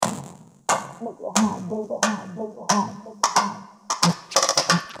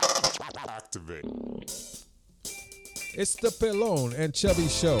Activate. It's the Pelon and Chubby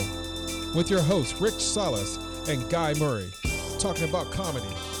Show with your hosts Rick Salas and Guy Murray, talking about comedy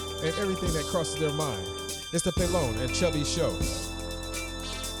and everything that crosses their mind. It's the Pelon and Chubby Show.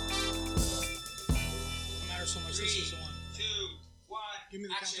 Matter so much. This is the one. 2, 1. Give me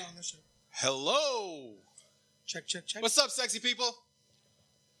the Action. countdown on this show. Hello. Check. What's up, sexy people?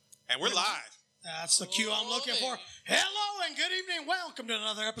 And we're live. That's the cue I'm looking for. Hello and good evening. Welcome to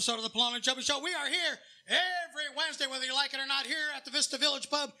another episode of the Pelon and Chubby Show. We are here every Wednesday, whether you like it or not, here at the Vista Village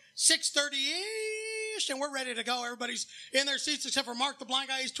Pub, 6:30-ish, and we're ready to go. Everybody's in their seats except for Mark, the blind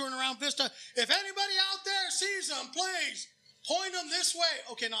guy. He's touring around Vista. If anybody out there sees him, please point him this way.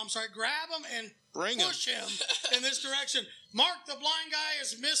 Okay, no, I'm sorry. Grab him and push him in this direction. Mark, the blind guy,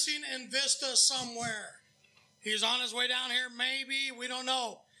 is missing in Vista somewhere. He's on his way down here, maybe. We don't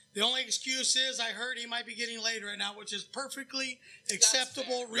know. The only excuse is I heard he might be getting laid right now, which is perfectly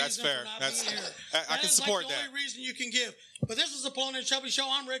acceptable reason for not being here. I can support that. That's the only reason you can give. But this is the Pelon and Chubby Show.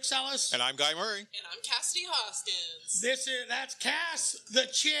 I'm Rick Salas. And I'm Guy Murray. And I'm Cassidy Hoskins. That's Cass, the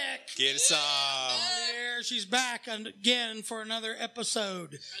chick. Get some. There, she's back again for another episode.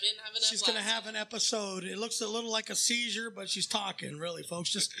 I didn't have enough. She's going to have an episode. It looks a little like a seizure, but she's talking, really,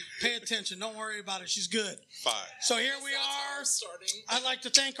 folks. Just pay attention. Don't worry about it. She's good. Fine. So here we are. I'd like to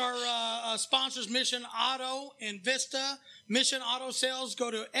thank our sponsors, Mission Auto in Vista. Mission Auto Sales.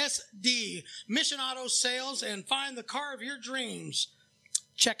 Go to SD, Mission Auto Sales, and find the car of your dreams.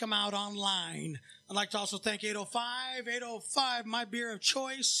 Check them out online. I'd like to also thank 805, my beer of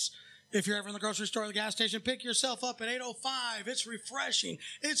choice. If you're ever in the grocery store or the gas station, pick yourself up at 805. It's refreshing.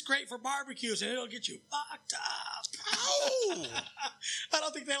 It's great for barbecues, and it'll get you fucked up. Oh! I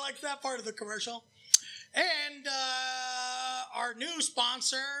don't think they like that part of the commercial. And our new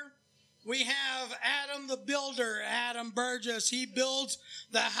sponsor, we have Adam the Builder, Adam Burgess. He builds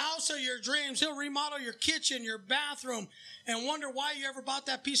the house of your dreams. He'll remodel your kitchen, your bathroom, and wonder why you ever bought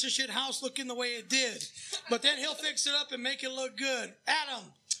that piece of shit house looking the way it did. But then he'll fix it up and make it look good.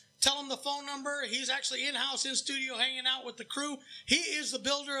 Adam, tell him the phone number. He's actually in-house, in studio, hanging out with the crew. He is the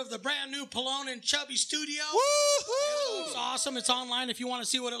builder of the brand new Pelon and Chubby studio. Woo-hoo! It looks awesome. It's online if you want to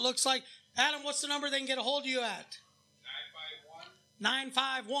see what it looks like. Adam, what's the number they can get a hold of you at?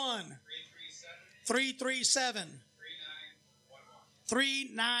 951 337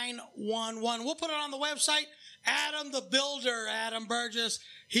 3911. We'll put it on the website. Adam the Builder, Adam Burgess.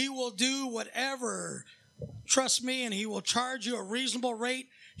 He will do whatever. Trust me, and he will charge you a reasonable rate.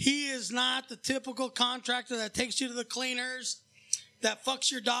 He is not the typical contractor that takes you to the cleaners, that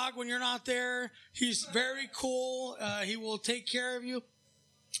fucks your dog when you're not there. He's very cool. He will take care of you.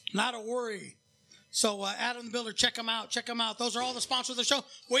 Not a worry. So, Adam the Builder, check him out. Check him out. Those are all the sponsors of the show.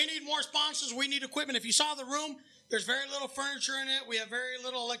 We need more sponsors. We need equipment. If you saw the room, there's very little furniture in it. We have very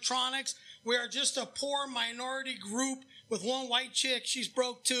little electronics. We are just a poor minority group with one white chick. She's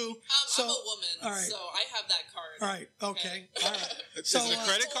broke too. I'm a woman, all right. so I have that card. All right. Okay. All right. So, is it a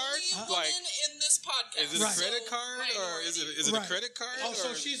credit card? Only woman in this podcast. Is it a credit card or is it a credit card? Oh,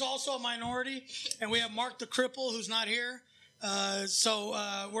 so she's also a minority, and we have Mark the Cripple who's not here. So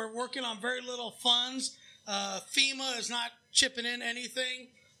we're working on very little funds. FEMA is not chipping in anything.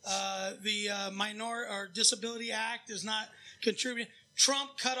 The Minority or Disability Act is not contributing.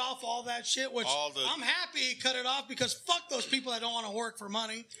 Trump cut off all that shit, which I'm happy he cut it off because fuck those people that don't want to work for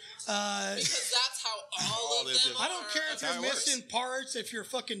money. Because that's how all of them are. I don't care if you're missing parts, if you're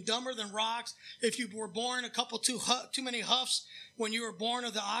fucking dumber than rocks, if you were born a couple too many huffs when you were born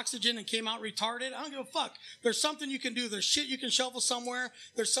of the oxygen and came out retarded. I don't give a fuck. There's something you can do. There's shit you can shovel somewhere.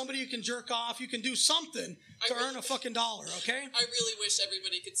 There's somebody you can jerk off. You can do something to earn a fucking dollar, okay? I really wish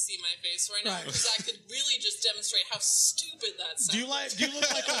everybody could see my face right now because I could really just demonstrate how stupid that sounds. Do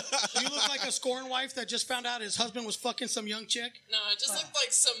you look like a scorn wife that just found out his husband was fucking some young chick? No, it just looked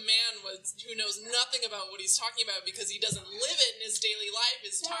like some man who knows nothing about what he's talking about because he doesn't live it in his daily life,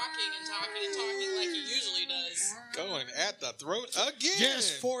 is talking and talking and talking like he usually does. Going at the throat again.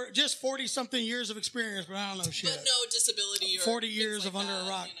 Just 40-something years of experience, but I don't know shit. But no disability or 40 years like of under a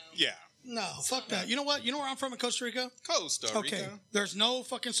rock. You know. Yeah. No, fuck that. You know what? You know where I'm from in Costa Rica? Costa Rica. Okay. There's no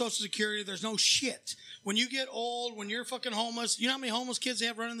fucking Social Security. There's no shit. When you get old, when you're fucking homeless, you know how many homeless kids they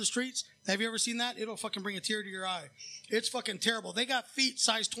have running the streets? Have you ever seen that? It'll fucking bring a tear to your eye. It's fucking terrible. They got feet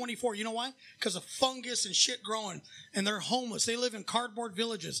size 24. You know why? Because of fungus and shit growing. And they're homeless. They live in cardboard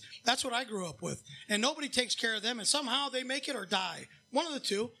villages. That's what I grew up with. And nobody takes care of them. And somehow they make it or die. One of the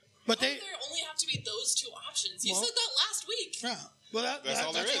two. But there only have to be those two options. You said that last week. Yeah. Well, that's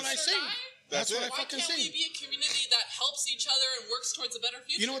all there what is. I sing. That's what I Why fucking can't we see. be a community that helps each other and works towards a better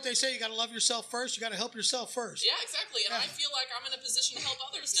future? You know what they say? You got to love yourself first. You got to help yourself first. Yeah, exactly. And Yeah. I feel like I'm in a position to help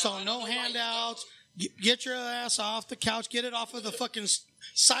others now. So I don't no know why you handouts. don't. Get your ass off the couch. Get it off of the fucking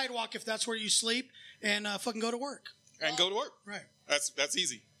sidewalk if that's where you sleep, and fucking go to work. And go to work. Right. That's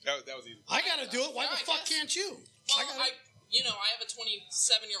easy. That was easy. I got to do it. Why Yeah, the I fuck guess. can't you? Well, gotta- I have a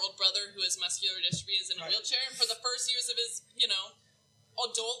 27-year-old brother who has muscular dystrophy, is in a Right. wheelchair, and for the first years of his,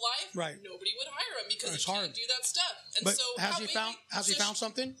 adult life, Right. nobody would hire him because It's he hard. can't do that stuff. And But so has how he maybe- found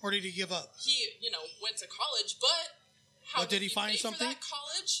something, or did he give up? He, went to college, but how But did he find pay for something? that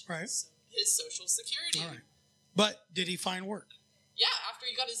college? Right. His Social Security. All right. But did he find work? Yeah, after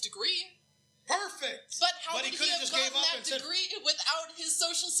he got his degree. Perfect. But how But would he he could have have just gave gotten up that and said- degree without his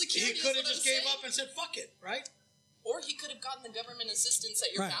Social Security? He is could have what just I'm gave saying. up and said, fuck it, right? Or he could have gotten the government assistance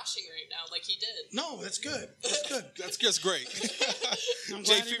that you're Right. bashing right now, like he did. No, that's good. That's good. That's just great. I'm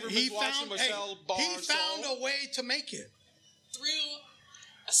Jay glad Feverman's watching Michelle he found a way to make it. Through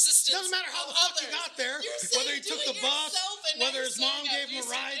assistance. Doesn't matter how the of fuck he others. got there, You're saying whether he took do the it bus, yourself, and now whether you're his mom saying gave him a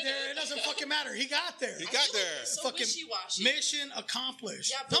abuse ride and there. It doesn't fucking matter. He got there. He I got feel like there. you're so Fucking wishy-washy. mission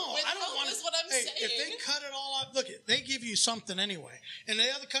accomplished. Yeah, but no, with I don't help want is what I'm Hey, if they saying. cut it all up, look, they give you something anyway. In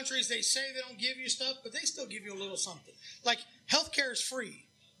the other countries, they say they don't give you stuff, but they still give you a little something. Like healthcare is free.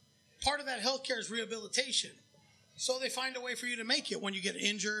 Part of that healthcare is rehabilitation. So they find a way for you to make it when you get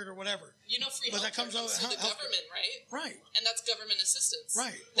injured or whatever. Free But that healthcare comes comes out- through the health- government, right? Right. And that's government assistance.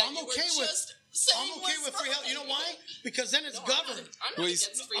 Right. That Well, I'm you were okay with just saying I'm okay was with free health. You know why? Because then it's No, governed. I'm not Please.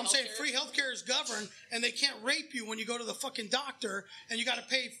 against free I'm saying healthcare. free healthcare is governed, and they can't rape you when you go to the fucking doctor, and you got to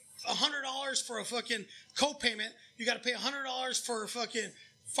pay $100 for a fucking co-payment. You got to pay $100 for a fucking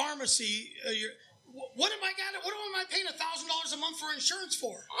pharmacy. What am I paying $1,000 a month for insurance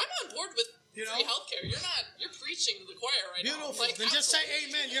for? I'm on board with You know? free healthcare. You're preaching to the choir right Beautiful. now. Like, Then just say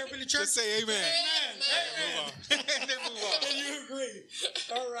absolutely. amen. You ever been to church? Just say amen. Amen. Amen. And then move on. And you agree.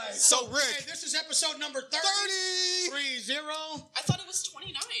 All right. So, Rick. Hey, this is episode number 30. 30. I thought it was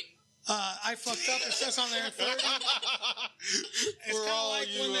 29. I fucked up. It says on there 30. It's kind For of all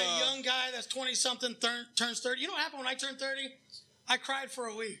like you, when that young guy that's 20-something turns 30. You know what happened when I turned 30? I cried for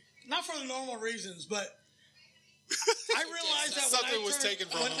a week. Not for the normal reasons, but I realized that Something was taken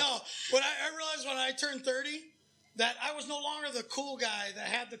from him. I realized when I turned 30 that I was no longer the cool guy that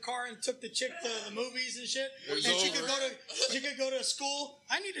had the car and took the chick to the movies and shit. It was And she could over. go to school.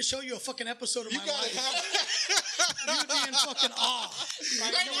 I need to show you a fucking episode of You my gotta life. have. You would be in fucking awe.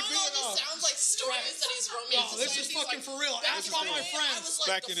 Right now, it all just sounds like stories that he's No, romancing. this is fucking for real. back Ask in all the my day, friends. I was like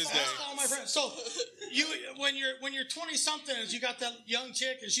Back the in his fuck? day. Ask all my friends. So when you're 20-somethings, you got that young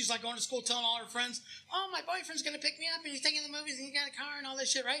chick, and she's like going to school telling all her friends, "Oh, my boyfriend's gonna pick me up, and he's taking the movies, and he got a car and all that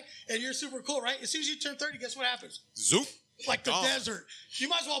shit, right?" And you're super cool, right? As soon as you turn 30, guess what happens? Zoop. Like the Gone. desert. You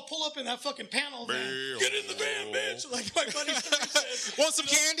might as well pull up in that fucking panel van. Bam. Get in the van, bitch. Like my buddy says. Want some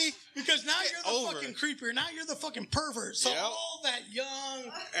candy? Because now you're the over fucking it. creeper. Now you're the fucking pervert. So Yep. all that young,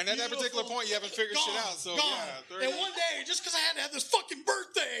 And at that particular beautiful- point, you haven't figured shit gone, out. So, gone. yeah. 30. And one day, just because I had to have this fucking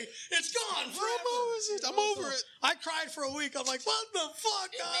birthday, it's gone forever. I'm over it. I cried for a week. I'm like, what the fuck,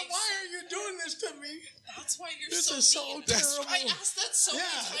 It God? makes Why are you doing this to me? That's why you're This so is so mean. terrible. I asked that so many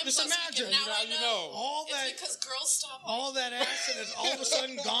Yeah, times just last week, imagine. and now Now I you know. know. All It's that, because girls stop. all that acid is all of a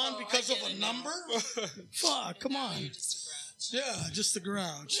sudden gone because I of get a it now. number? Fuck, come Now on. you're just a grouch. Yeah, just the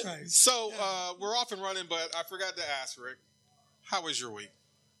grouch. Right. So, we're off and running, but I forgot to ask, Rick, how was your week?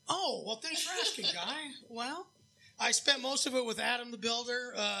 Oh, well, thanks for asking, Guy. Well, I spent most of it with Adam the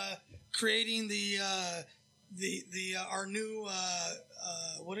Builder, creating our new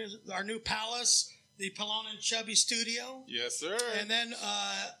what is it? Our new palace, the Pelon and Chubby Studio. Yes, sir. And then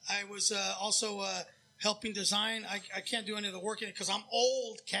I was also helping design. I can't do any of the work in it because I'm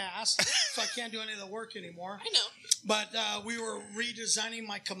old, Cass, so I can't do any of the work anymore. I know. But we were redesigning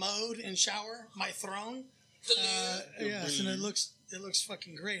my commode and shower, my throne. The loo. Yes, and it looks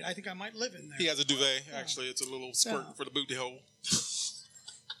fucking great. I think I might live in there. He has a duvet. Actually, it's a little squirt Yeah. for the booty hole.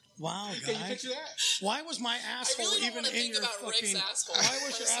 Wow, Can you guy. picture that? Why was my asshole really don't even wanna in think your about Rick's fucking? asshole, Why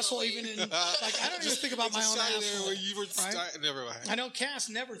was your asshole personally. even in? Like I don't even think about my own Shot there asshole. where you were right? never mind. I know Cass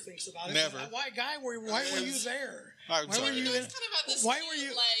never thinks about it. Never. Why, guy? Why were you there? I'm Why sorry. were you No, in? it's kind of about this Why cute, were you?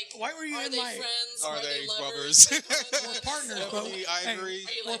 like, Why were you are in they my? friends? Are they they lovers? lovers? We're partners, but Ebony, hey, Ivory. Are you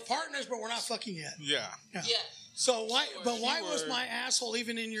we're like- partners, but we're not fucking yet. Yeah. Yeah. So why? Sure. But why was Keyword. my asshole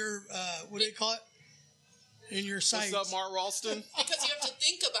even in your? What do you call it? In your sights? What's up, Mark Ralston? Because you have to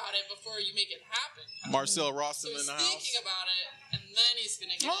think about it before you make it happen. Marcel So Ralston he's in the house. thinking about it, and then he's going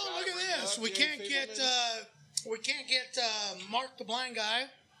to get Oh, it look out at of this. it. We Okay, can't get Mark the Blind Guy,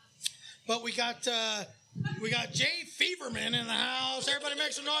 but we got We got Jay Feverman in the house. Everybody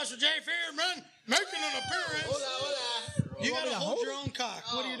make some noise for Jay Feverman making an appearance. Hola. You got to hold your own cock.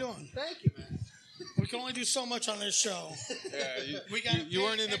 What are you doing? Thank you, man. We can only do so much on this show. Yeah, you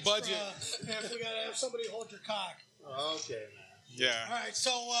weren't in the budget. If we got to have somebody hold your cock. Okay, man. Yeah. All right,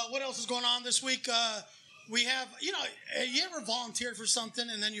 so what else is going on this week? We have, you ever volunteered for something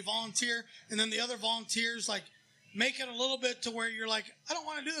and then you volunteer and then the other volunteers like make it a little bit to where you're like, I don't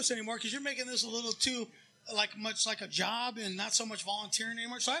want to do this anymore because you're making this a little too much like a job and not so much volunteering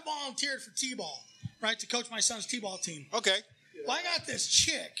anymore. So I volunteered for T-ball, right, to coach my son's T-ball team. Okay. Well, I got this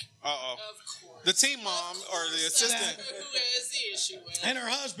chick. Uh-oh. Of course. The team mom or the assistant. Who is the issue with? And her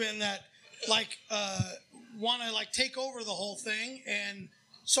husband that want to take over the whole thing, and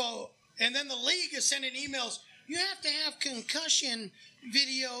then the league is sending emails. You have to have concussion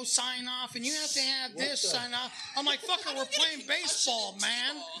video sign off, and you have to have this sign off. I'm like, fucker, we're playing baseball,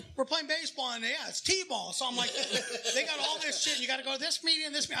 man. We're playing baseball, and yeah, it's T-ball. So I'm like, they got all this shit. You got to go to this meeting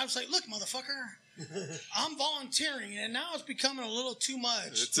and this meeting. I was like, look, motherfucker, I'm volunteering, and now it's becoming a little too much.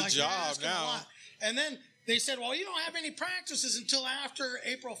 It's a job now. And then they said, well, you don't have any practices until after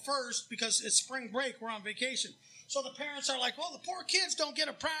April 1st because it's spring break. We're on vacation. So the parents are like, well, the poor kids don't get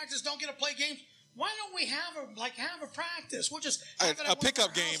a practice, don't get to play games. Why don't we have a practice? We'll just have a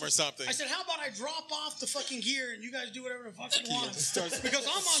pickup game or something. I said, how about I drop off the fucking gear and you guys do whatever the fuck you want? Because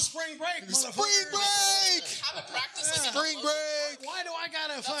I'm on spring break, motherfucker. Spring break! Have a practice like Spring break! Why do I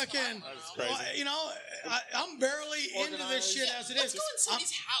gotta fucking? Crazy. I'm barely into this shit as it is. Let's go in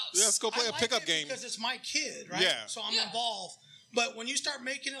somebody's house. Yeah, let's go play a pickup game. Because it's my kid, right? Yeah. So I'm involved. But when you start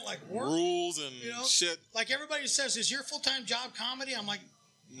making it like work, rules and shit. Like everybody says, is your full-time job comedy? I'm like,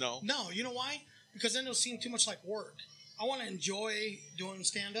 no. You know why? Because then it'll seem too much like work. I want to enjoy doing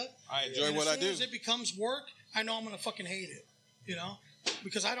stand-up. I enjoy what I do. As soon as it becomes work, I know I'm going to fucking hate it,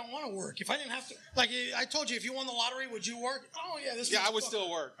 because I don't want to work. If I didn't have to, like I told you, if you won the lottery, would you work? Oh, yeah. I would still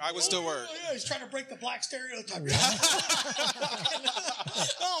work. I would still work. Yeah, he's trying to break the black stereotype.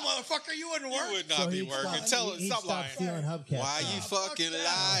 Oh, motherfucker, you wouldn't work. You would not be working. Stop lying. Stealing hubcaps. Why you fucking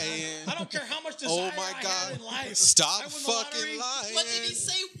lying? I don't care how much desire my I God. had in life. Stop I won the fucking lottery. lying. But did he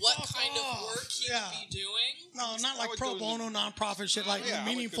say what Fuck kind of off. work he Yeah. would be doing? No, not like would pro go bono, nonprofit shit, like I would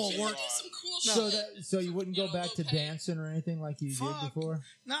meaningful continue work. Do some cool So shit. so you wouldn't go back to low pay. dancing or anything like you Fuck. did before?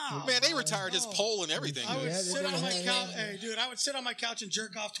 No. Man, they retired his pole and everything. I would Yeah, sit on my yeah, couch. yeah. Hey, dude, I would sit on my couch and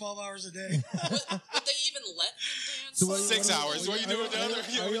jerk off 12 hours a day. Would they even let him dance? So what- 6 hours. What are you doing down there?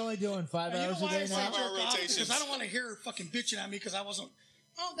 Are you only doing 5 You know hours a why I day say now? jerk 5-hour off? rotations. Because I don't want to hear her fucking bitching at me because I wasn't.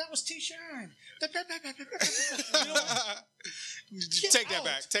 Oh, that was T-Shine. Take that back.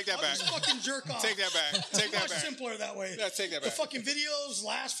 Take that I'll back. just fucking jerk off. Take that back. Take that Much back. simpler that way. Yeah, take that The back. fucking videos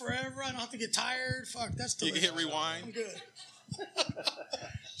last forever. I don't have to get tired. Fuck, that's You can delicious. hit I'm rewind. good.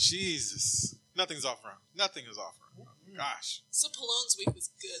 Jesus. Nothing's off wrong. Nothing is off wrong. Gosh. So Pologne's week was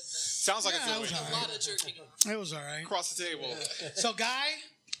good then. Sounds like Yeah, a that good was week. all A lot of jerking off. It was all right. Across the table. So, Guy,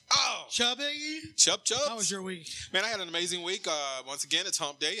 Oh. Chubby, Chup Chup. how was your week? Man, I had an amazing week. Once again, it's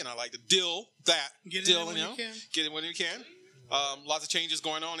hump day, and I like to deal that. Get it deal, in when you can. Get it when you can. Lots of changes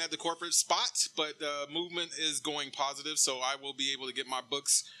going on at the corporate spot, but the movement is going positive, so I will be able to get my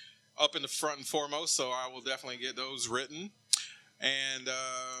books up in the front and foremost, so I will definitely get those written. And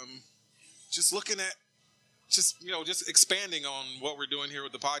just looking at, just expanding on what we're doing here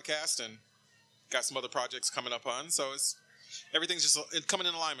with the podcast, and got some other projects coming up on, so everything's just coming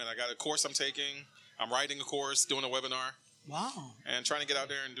in alignment. I got a course I'm taking. I'm writing a course, doing a webinar, Wow. and trying to get out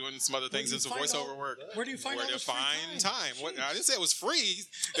there and doing some other things and some voiceover work. Where do you find all Where to this free find time? What, I didn't say it was free.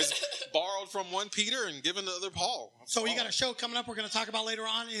 It's borrowed from one Peter and given to the other Paul. So you got a show coming up we're going to talk about later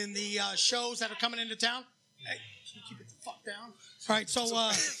on in the shows that are coming into town. Hey, can you keep it the fuck down? All right, so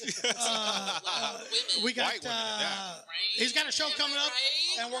Loud women. we got White women, yeah. he's got a show coming up,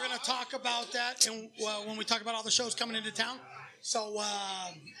 Right? and we're going to talk about that and when we talk about all the shows coming into town. So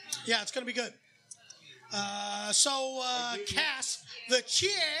yeah, it's going to be good. Cass, the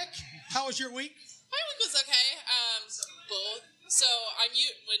chick, how was your week? My week was okay. Both. So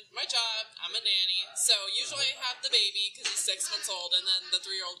when my job, I'm a nanny. So usually I have the baby because he's 6 months old, and then the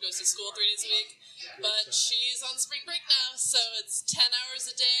 3-year-old goes to school 3 days a week. But she's on spring break now, so it's 10 hours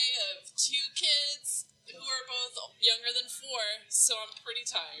a day of 2 kids who are both younger than 4. So I'm pretty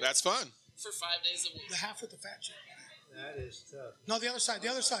tired. That's fun. For 5 days a week. The half with the fat chick. That is tough. No, the other side.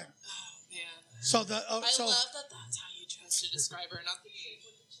 The other side. Oh man. So the I love that that's how you chose to describe her, not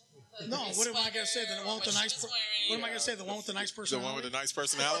the. no. What am I going to say? The one with the nice. What am I going to say? The one with the nice The personality. one with the nice Or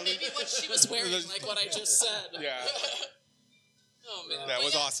personality. maybe what she was wearing, like what I just said. Yeah. Oh man. That But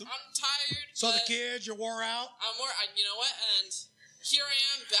was yeah, awesome. I'm tired. So the but kids, you're wore out. I'm more. You know what? And here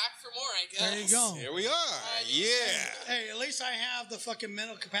I am back for more, I guess. There you go. Here we are. Yeah. Hey, at least I have the fucking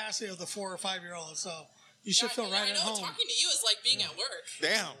mental capacity of the 4 or 5 year old, so you should feel right I at know, home. talking to you is like being at work.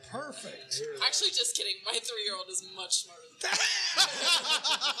 Damn. Perfect. Actually, just kidding. My 3-year-old is much smarter than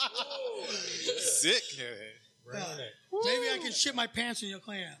Sick. Maybe I can shit my pants and you'll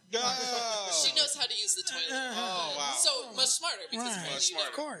clean it. Oh. She knows how to use the toilet. Oh, wow. So much smarter because Right. we Much need smarter.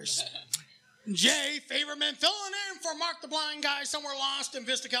 Of course. Jay Favorman filling in for Mark the Blind Guy somewhere lost in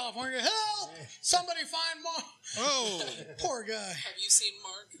Vista, California. Help! Somebody find Mark. Oh. Poor guy. Have you seen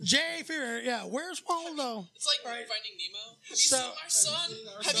Mark? Jay Favorman, yeah, where's Waldo? It's like Right. Finding Nemo. Have you So- seen our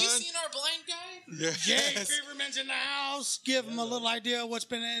son? Have you seen our blind guy? Jay Favorman's in the house. Give him a little idea of what's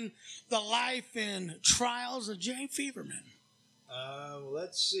been in the life and trials of Jay Favorman.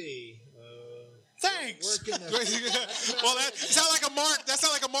 Let's see. Thanks. Working the, Well, that sounds like a Mark. That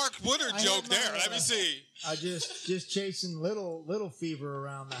sounds like a Mark Woodard I joke had my, there. Let me see. just chasing little fever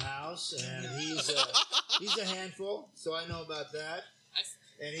around the house, and he's a handful. So I know about that.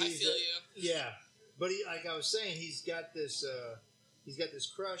 And I feel you. Yeah, but like I was saying, he's got this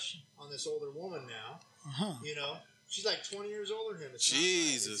crush on this older woman now. Uh-huh. You know, she's like 20 years older than him. It's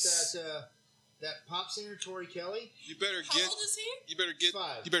Jesus. not right. It's that pop singer Tori Kelly. You better How old is he? You better get.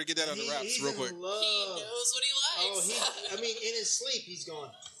 5. You better get that on the wraps He's real in quick. love. He knows what he Oh, likes. I mean, in his sleep, he's going,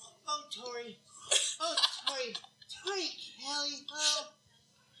 "Oh, Tori, Tori Kelly, oh."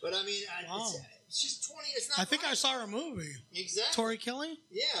 But I mean, Wow. she's 20. It's not. I think I right. saw a movie. Exactly. Tori Kelly?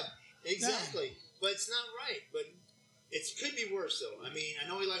 Yeah, exactly. But it's not right. But it could be worse, though. I mean, I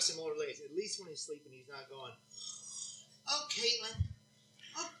know he likes some older ladies. At least when he's sleeping, he's not going, "Oh, Caitlyn.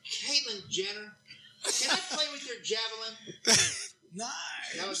 Oh, Caitlyn Jenner. Can I play with your javelin?"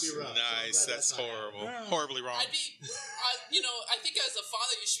 Nice. That would be rough. Nice. So I'm glad That's not horrible. Yeah. Horribly wrong. I'd be, I think as a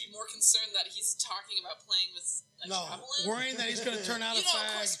father, you should be more concerned that he's talking about playing with a No, javelin. worrying that he's going to turn out a You know,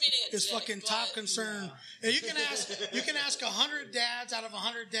 of course, fag meaning a is dick, fucking but- top concern. Yeah, you can ask 100 dads out of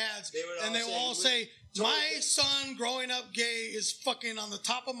 100 dads, They would all and they will say, all say, "My son growing up gay is fucking on the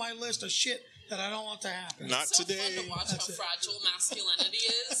top of my list of shit that I don't want to happen." Not It's so today. fun to watch That's how it. fragile masculinity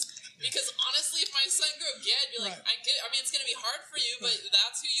is. Because honestly, if my son grew gay, I'd be like, Right. I mean, it's going to be hard for you, but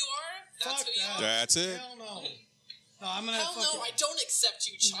that's who you are. That's Fuck who you that. are. That's it. Hell no. No, I'm gonna Hell no, I don't accept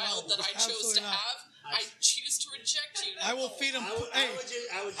you, child, No, that I chose absolutely to not. have. I choose to reject you. I will feed him.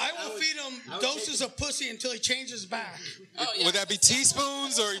 I will feed him doses of pussy until he changes back. Oh, yeah. Would that be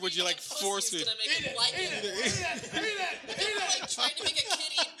teaspoons, or would you like force feed? feed? Gonna make him like it. Like trying to make a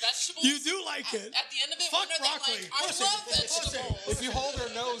kid eat vegetables. You do like it. At the end of it, Fuck one of them broccoli. like, I Pussy. love vegetables. If you hold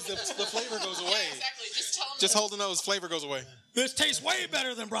her nose, the flavor goes Yeah, away. exactly. Just tell him. Just hold the nose, flavor goes away. This tastes way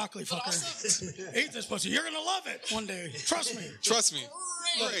better than broccoli, But fucker. also, Eat this pussy. You're gonna love it one day. Trust me. Trust me.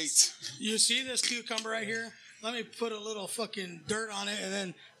 great. You see this cucumber right here? Let me put a little fucking dirt on it and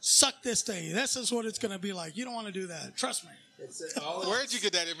then suck this thing. This is what it's gonna be like. You don't want to do that. Trust me. Where'd you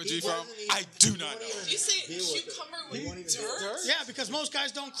get that imagery from? I do not know. You say cucumber with dirt? Yeah, because most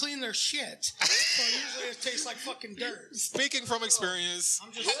guys don't clean their shit, so usually it tastes like fucking dirt. Speaking from experience,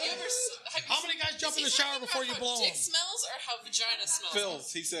 I'm just Have you ever? Have How you many guys jump in is the he shower talking before about you how blow dick them? smells or how vagina smells?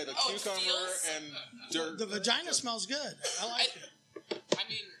 Phil's, he said a Oh, cucumber feels? and dirt. The vagina smells good. I like it. I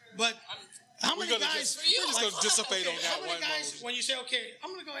mean, But how We're many gonna guys? just, we're just gonna dissipate on How that many one guys? moment. When you say, "Okay, I'm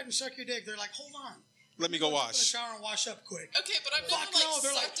gonna go ahead and suck your dick," they're like, "Hold on." Let me go Jump in the wash. shower and wash up quick. okay, but I've Fuck never like no,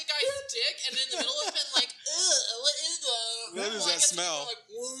 they're sucked like- a guy's dick and in the middle of been like, ugh, what is that? What is Well, I that guess people smell? are Like,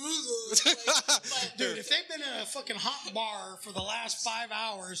 what is it? Like, Dude, if they've been in a fucking hot bar for the last 5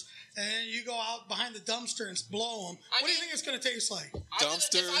 hours and then you go out behind the dumpster and blow them, what do you mean- think it's going to taste like?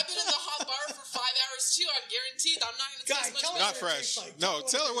 Dumpster. If I've been in the hot bar for 5 hours too, I'm guaranteed I'm not going to Guy, taste much tell me Not what it fresh. tastes like. No,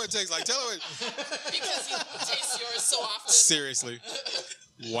 tell her what it tastes like. Tell her what. because you taste yours so often. Seriously.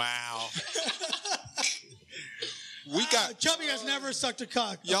 Wow. We got Chubby has never sucked a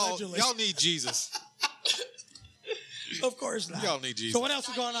cock, y'all. allegedly. Y'all need Jesus. Of course not. Y'all need Jesus. So what else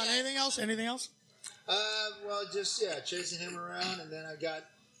is going on? Anything else? Anything else? Well, just chasing him around, and then I got.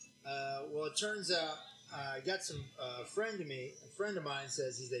 Well, it turns out I got some friend of mine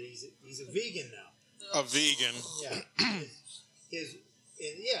says he's a vegan now. A vegan Yeah, his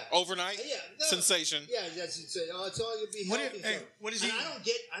overnight Yeah, no. sensation. Yeah, that's it. Say, oh, it's all you'll be What do healthy. you- hey, what is he And eating?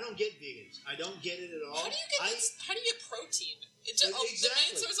 I don't get vegans. I don't get it at all. How do you get this? How do you get protein? It just, Exactly. The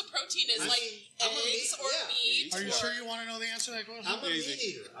main source of protein is I like mean, I'm a eggs meat- or yeah. meat. Are you or, sure you want to know the answer to that question? I'm a Easy. meat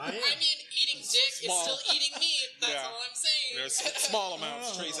eater. I am. I mean, eating dick Small. is still eating meat. That's Yeah. all I'm saying. There's small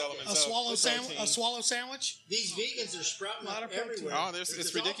amounts, trace elements. A of swallow protein. A swallow sandwich? These vegans are sprouting Lot up of protein. everywhere. Oh, it's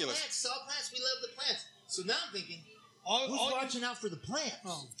It's ridiculous. All plants. We love the plants. So now I'm thinking, who's All you- watching out for the plants?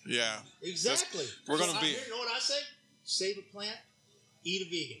 Oh. Yeah. Exactly. We're gonna So be- You know what I say? Save a plant, eat a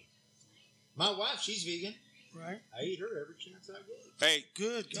vegan. My wife, she's vegan. Right. I eat her every chance I get. Hey,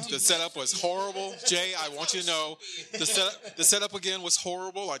 Good. the setup was horrible. Jay, I want you to know the setup again was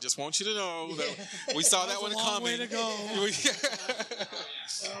horrible. I just want you to know that we saw that one coming. Way to go.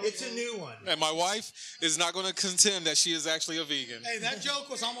 It's a new one. And my wife is not going to contend that she is actually a vegan. Hey, that joke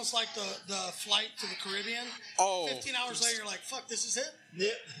was almost like the flight to the Caribbean. Oh. 15 hours later, you're like, fuck, this is it?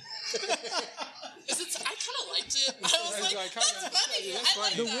 Yep. I kind of liked it. I was like, that's funny. That's I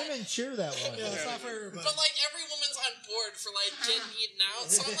like The that. women cheer that one. Yeah, it's not for everybody. But like every woman's on board for like getting eaten out.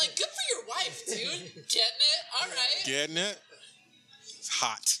 So I'm like, good for your wife, dude. Getting it? All right. Getting it? It's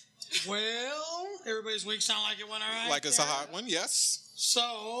hot. Well, everybody's week sound like it went all right. Like it's a there. hot one, yes. So,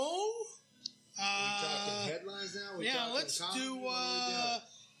 We talking headlines now? We yeah, talking let's comedy? do. What are we doing?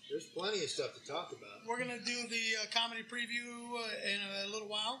 There's plenty of stuff to talk about. We're gonna do the comedy preview in a little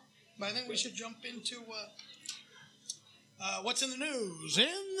while, but I think we should jump into what's in the news. In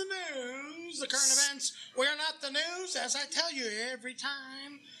the news, the current events. We are not the news, as I tell you every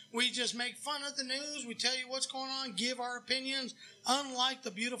time. We just make fun of the news. We tell you what's going on, give our opinions. Unlike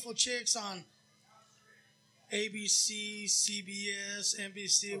the beautiful chicks on ABC, CBS,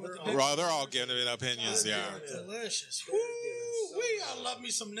 NBC with the big Well, they're all giving opinions, yeah. They're delicious. Woo, I love me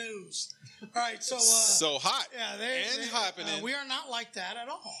some news. All right, so So hot. yeah, and happening. we are not like that at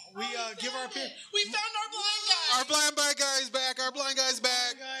all. We give our opinion. We found our blind guy. Our blind guy is back. Our blind guy's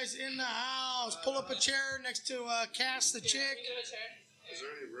back. Guys in the house, pull up a chair next to Cass the chick. Can we get a chair? Is there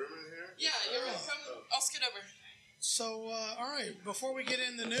any room in here? Yeah, you're welcome. I'll scoot over. So all right, before we get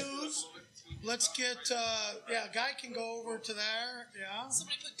in the news, let's get Guy can go over to there. Yeah.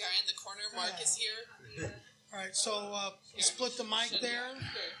 Somebody put Guy in the corner. Mark is here. All right, so split the mic there.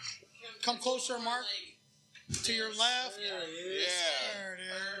 Come closer, Mark, to your left. Yeah. There it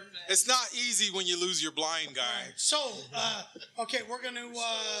is. It's not easy when you lose your blind guy. So, okay, we're going to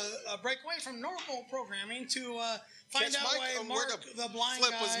break away from normal programming to find Catch out Mike, why where Mark, the the blind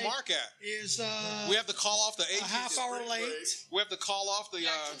flip guy, was Mark at? is We have to call off the a agent. half hour late. We have to call off the Yeah,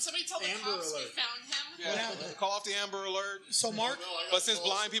 can somebody tell the Amber cops we Alert. found him? yeah, call off the Amber Alert. So, Mark, But since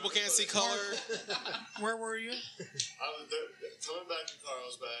blind people can't see color, where were you? I was there, coming back to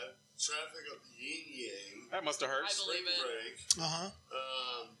Carlsbad. Traffic up Yin Yang. that must have hurt. I believe Spring it. break. Uh-huh.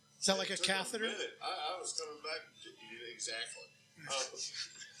 Is that like a It took catheter? minute. I was coming back. Exactly.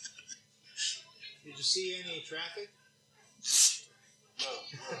 Did you see any traffic? No.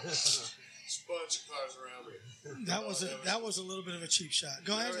 Just a bunch of cars around me. That was a little bit of a cheap shot.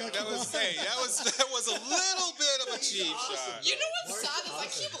 Go ahead, go. That was that was a little bit of a cheap shot. You know what's sad is I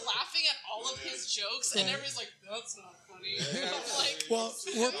keep laughing at all of his jokes, and everybody's like, "That's not funny." I'm like, Well,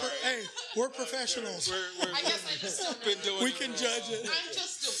 we're professionals. I guess I just don't Been know. doing We can judge it. I'm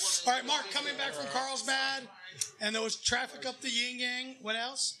just a woman. All right, Mark, coming back from Carlsbad, and there was traffic up the Yin Yang. What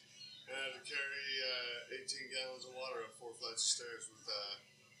else? I had to carry 18 gallons of water up 4 flights of stairs with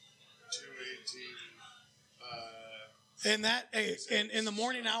 218. And that, in the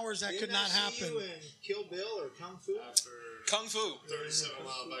morning hours, that could Didn't I not see happen. you in Kill Bill or Kung Fu? After Kung Fu. 37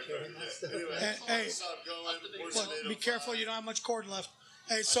 mile bike ride. Anyway, Hey, stop going. Where's look, an be 805? careful, you don't have much cord left.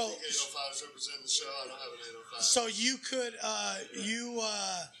 Hey, I so think 805 is representing the show. I don't have an 805. so you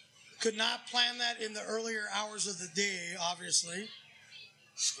could not plan that in the earlier hours of the day, obviously.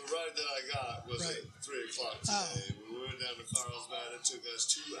 The ride that I got was Right. at 3 o'clock today. We went down to Carlsbad. It took us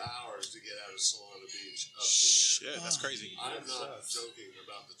 2 hours to get out of Solana Beach up to here. Shit, that's crazy. I'm not joking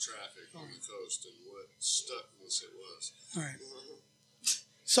about the traffic on the coast and what stuckness it was. All right.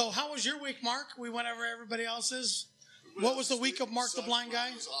 So how was your week, Mark? We went over everybody else's. What was the week of Mark the Blind Guy?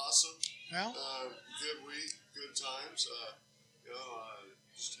 It was awesome. Well, Good week, good times.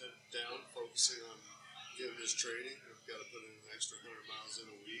 Just head down, focusing on getting this training. I've got to put in an extra 100 miles in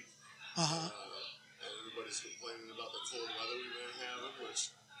a week. And everybody's complaining about the cold weather we've been having,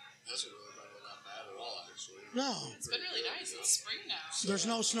 which hasn't really been that bad at all, actually. No. It's been really nice. It's spring now. there's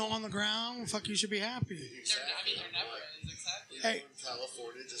no snow on the ground. Fuck, you should be happy. There never is, exactly. Hey. In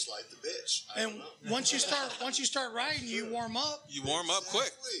California, just like the bitch. I And don't know. once you start riding, you warm up. You warm up quick,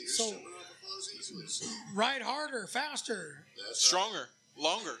 Exactly. You're So- shipping off the clothes easily. So Ride harder, faster. that's stronger,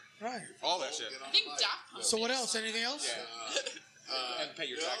 longer, right. all that shit. I think Daft Punk. So what else? Anything else? And pay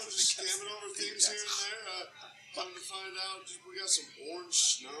your taxes. Just scamming over things here and there. Come to find out, we got some orange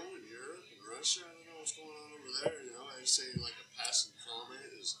snow in Europe and Russia. I don't know what's going on over there. You know, I say like a passing comet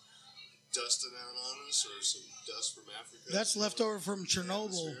is dusting out on us, or some dust from Africa. That's left over from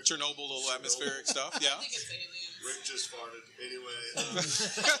Chernobyl. Chernobyl, little atmospheric stuff. Yeah. I think it's aliens. Rick just farted. Anyway,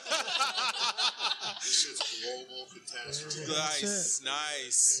 this shit's global catastrophe. Nice,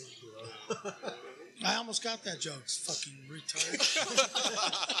 nice. I almost got that joke. It's fucking retarded.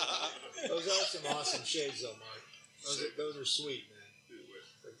 Those are some awesome shades, though, Mark. Those are sweet, man.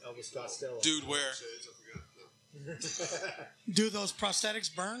 Like Elvis Costello. Dude, where? Shades, I forgot. No. Do those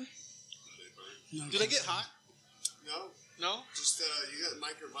prosthetics burn? No, Do they get hot? No. No? Just you got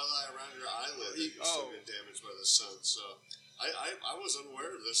microvilli around your eyelid that can still get damaged by the sun. So I was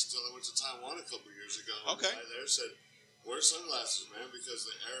unaware of this until I went to Taiwan a couple years ago. Okay. The guy there said, wear sunglasses, man, because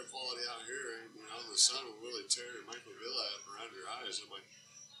the air quality out here, the sun will really tear your microvilli up around your eyes. I'm like,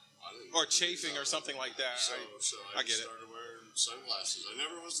 I didn't Or really chafing or know. something like that. So I I get it. started wearing sunglasses. I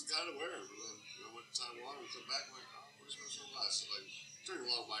never was the guy to wear them. But then I went to Taiwan and come back and like, oh, where's my sunglasses? Like during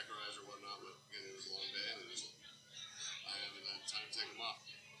long bike rides or whatnot, but again, it was a long day and I haven't had time to take them off.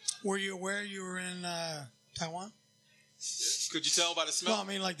 Were you aware you were in Taiwan? Could you tell by the Well, smell? I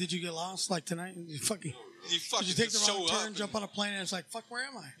mean, like, did you get lost like tonight? You fucking. You fucking Did you take the just wrong show turn, up. jump on a plane, and it's like, fuck, where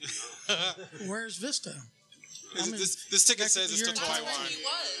am I? Where's Vista? I mean, This ticket that- says it's to you're in That's Taiwan. where he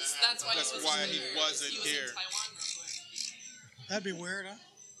was. That's why That's he wasn't why he here. wasn't He was here. in Taiwan real quick. That'd be weird, huh?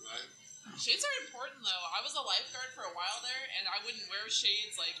 Right? Shades are important though. I was a lifeguard for a while there, and I wouldn't wear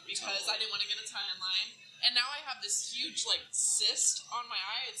shades because I didn't want to get a tan line. And now I have this huge cyst on my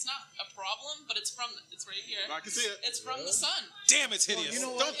eye. It's not a problem, but it's right here. I can see it. It's from the sun. Damn, it's hideous. you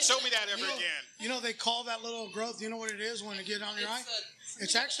know what? Don't show me that ever You know, again. You know they call that little growth. You know what it is when it get on your eye?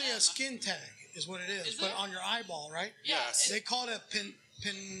 It's actually a skin tag, is what it is. Is But it? on your eyeball, right? Yeah, Yes. They call it a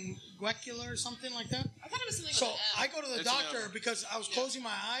pinguecula or something like that. I thought it was something So with an M. I go to the It's an doctor M. because I was closing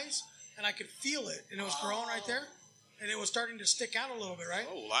my eyes and I could feel it, and it was growing right there, and it was starting to stick out a little bit, right?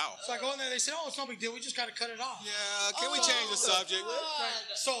 Oh, wow. So I go in there. They said, "Oh, it's no big deal. We just got to cut it off." Yeah, can we change the subject? God.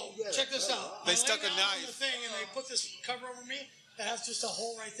 So check this out. They I stuck lay a down on knife. the thing, and they put this cover over me that has just a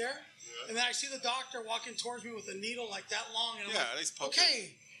hole right there. And then I see the doctor walking towards me with a needle like that long, and I'm Yeah, like, they poke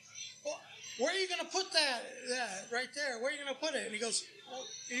 "Okay, well, where are you gonna put that? Yeah, right there. Where are you gonna put it?" And he goes, "Well,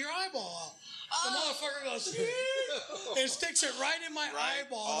 in your eyeball." The motherfucker goes, and sticks it right in my Right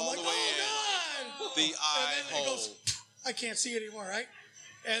eyeball. all I'm like, the way "Oh God!" The eye And then it goes, hole. I can't see it anymore, right?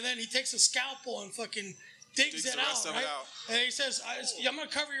 And then he takes a scalpel and fucking digs Digs it the rest out, of it right? out. And he says, I'm going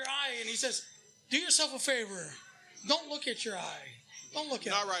to cover your eye. And he says, do yourself a favor. Don't look at your eye. Don't look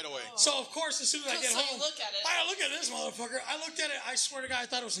at Not it. right away. So, of course, as soon as I get So you home, look at it. I look at this motherfucker. I looked at it. I swear to God, I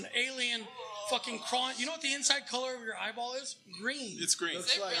thought it was an alien fucking crawling. You know what the inside color of your eyeball is? Green. It's green. Is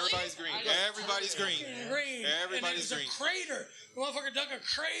it really? Everybody's green. I don't- Everybody's green. Green. Everybody's and green. there's a crater. The motherfucker dug a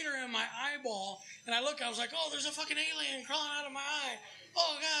crater in my eyeball, and I was like, oh, there's a fucking alien crawling out of my eye.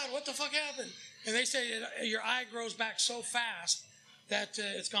 Oh, God, what the fuck happened? And they say your eye grows back so fast that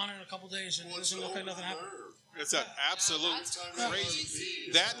it's gone in a couple days, and it doesn't look like nothing happened. It's an absolute That's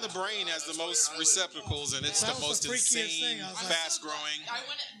crazy. That and the brain has the most receptacles, and it's That the was most the freakiest insane, thing. I was like- fast growing.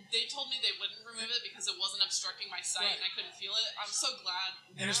 They told me they wouldn't remove it because it wasn't obstructing my sight and I couldn't feel it. I'm so glad.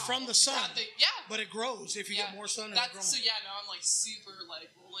 And it's now from the sun. that yeah. But it grows if you Yeah. get more sun. That's, It'll grow so more. yeah, now I'm super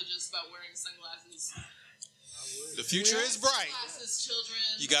religious about wearing sunglasses. The future is bright. Glasses, children.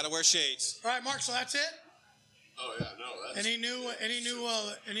 You got to wear shades. All right, Mark. So that's it. Oh yeah, no, that's Any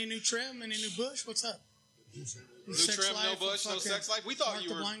new trim? Any new bush? What's up? New trim, no bush, no sex life. We thought Mark you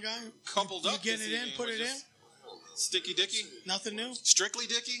the were blind guy. coupled You up. getting this it in? evening Put with it in. just Sticky Dicky? Nothing new. Strictly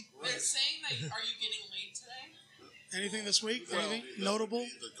Dicky? They're saying that are you getting laid today? Anything this week? Well, Anything notable?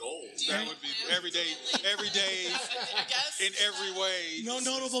 the goal. Do you That have would be plans every to day, get laid? every day, I guess. in every way. No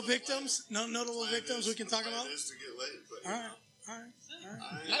notable victims. No notable victims we can talk about. It is to get laid, but All right. All right.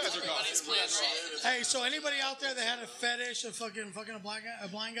 That's guys are everybody's plan, right? Hey, so anybody out there that had a fetish of fucking a blind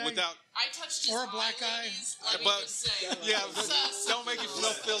guy? Without, I touched his Or a black eye. ladies, let me But- just say. yeah, Sus. don't make you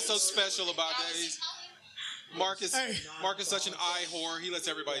feel so special about that. Mark is such an eye whore. He lets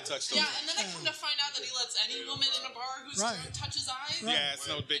everybody touch those. Yeah, and then I come to find out that he lets any woman in a bar who's Right. drunk touch his eyes. Yeah, it's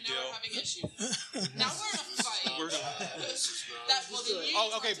no big And now deal. we're having issues. Now we're in a fight. We're- Well, then you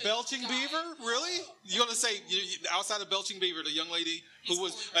Oh, okay. want to Belching die. Beaver? Really? You're gonna say outside of Belching Beaver, the young lady who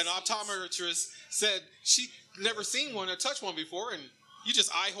was an optometrist said she never seen one or touched one before, and you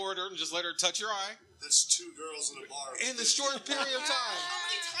just eye whored her and just let her touch your eye that's two girls in a bar. in the short period of time. How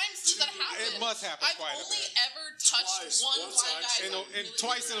many times does that happen? It must happen I've quite a only bit. ever touched Twice. one Once, blind guy. actually. And, and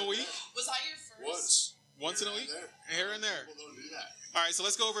twice in a week, Was I your first? Once. once in a week, here and there. People don't do that. All right, so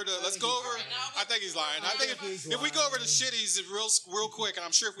let's go over. I think he's lying. I think if we go over the shitties real quick, and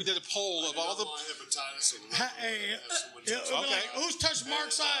I'm sure if we did a poll of all the, My hepatitis and Hey, have someone it'll touch be Okay. like, who's touched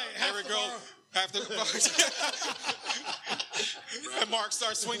Mark's eye? Half there we the go. bar. Half the and Mark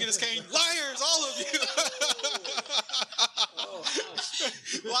starts swinging his cane. Liars, all of you.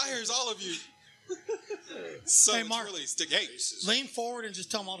 Liars, all of you. So Hey, it's Mark. really stick. Hey, Lean forward and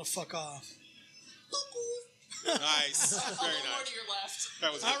just tell them all to fuck off. Nice. A Very little more nice. to your left.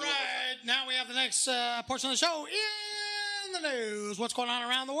 That was All right, now we have the next portion of the show in the news. What's going on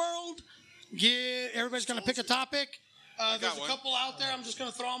around the world? Everybody's going to pick a topic. There's a couple out there. I'm just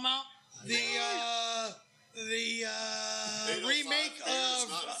going to throw them out. The remake It's of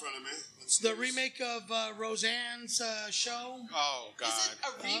not in front of me. the remake of Roseanne's show. Oh God. Is it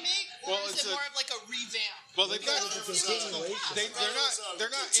a remake or Well, is it's it more of like a revamp? Well, they've got. Continuation. They're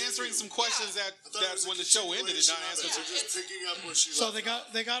not answering some questions that when the show ended, did not answer. They're just picking up where she So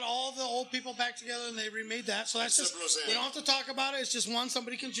left they got all the old people back together and they remade that. So that's just Except Roseanne. we don't have to talk about it. It's just one.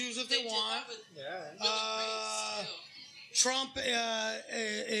 Somebody can choose if they They did want. that with Yeah. Will Grace, too. Trump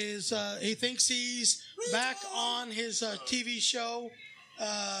is he thinks he's back on his TV show.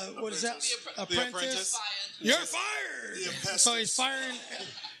 What is that? The Apprentice. Fired. You're fired. The Apprentice. So he's firing.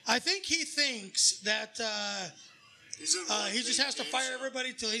 I think he thinks that he just has to fire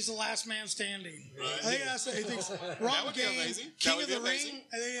everybody till he's the last man standing. I think that's what he thinks. Ron would be Gaines, amazing. That King would of be the amazing. Ring.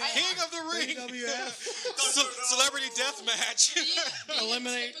 I think, King of the Ring. WWF. Celebrity death match. Being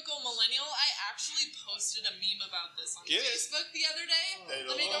Eliminate- a typical millennial, I actually posted a meme about this on Get it. Facebook the other day.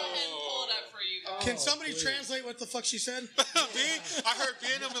 Let me go ahead and pull it up for you guys. Can somebody translate what the fuck she said? I heard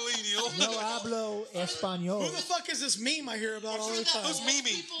being a millennial. No hablo español. Who the fuck is this meme I hear about all For the the time? Who's old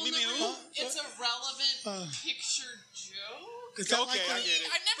Mimi? people in Mimi the who? room, it's a relevant picture joke. Is that Okay, like I a- get it.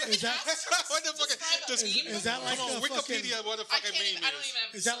 I've never Is been that- asked What the fuck? describe a Just- meme is that before. like Come on, a fucking- Wikipedia, what the I fucking can't even, meme I don't is. even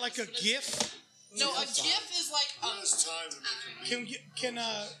have Is that like a what is- GIF? No, a GIF is like When it's time to make a meme. Can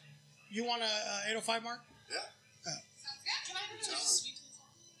you want a 805 mark? Yeah. Can I have a sweet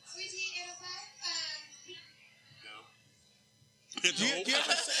Sweetie 805. No.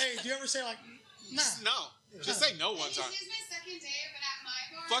 Do you ever say like nah? No. Just say no one This time. is my second day, but at my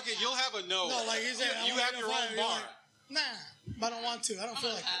bar. Fuck it, you'll have a no. No, like you said, You have your own bar. Nah, I don't want to. I don't feel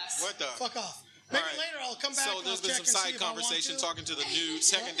like it. What the? Fuck off. Maybe right. later I'll come back. So and there's I'll been check some and see side if I want conversation to. talking to the new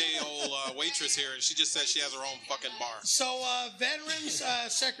second-day-old waitress here, and she just said she has her own fucking bar. So Veterans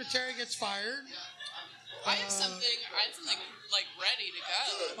Secretary gets fired. I have something like ready to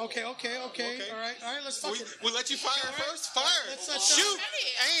go. Okay. Okay. All right. Let's fuck it. We let you fire All right. first? Fire. Let's let Shoot.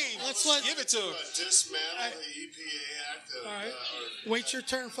 Ready. Aim. Let's let- Give it to him. Dismantle the EPA Act. All right. Wait your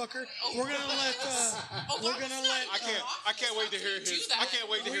turn, fucker. We're gonna let. We're gonna let. I can't wait to hear his. I can't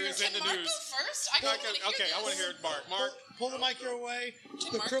wait to hear his in Can the Mark news. go first? I want to hear Okay, I want to hear it, Mark. Mark. Pull the mic your way.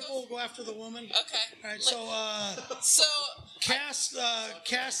 Can The Mark cripple go? will go after the woman. Okay. All right. So So cast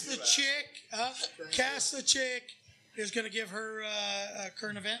the chick. Cast the chick is gonna give her a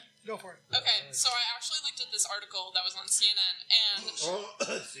current event. Go for it. okay, so I actually looked at this article that was on CNN, and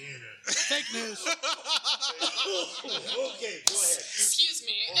Fake news. Okay, go ahead. excuse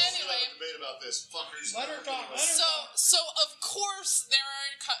me. Anyway, Debate about this, fuckers. Let her talk. so of course there are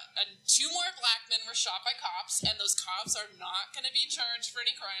two more black men were shot by cops, and those cops are not going to be charged for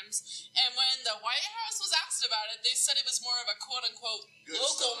any crimes. And when the White House was asked about it, they said it was more of a quote unquote Good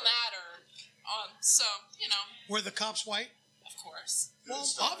local start. matter. So Were the cops white? of course. Well,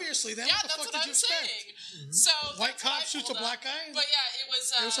 start. obviously. Then Yeah, what the that's fuck what did you I'm expect? saying. So White that's what cop I shoots a pulled up. black guy? But yeah, it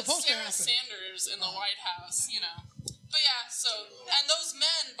was supposed to Sarah happen. Sanders in the White House, But yeah, and those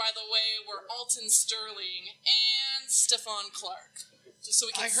men, by the way, were Alton Sterling and Stephon Clark. Just so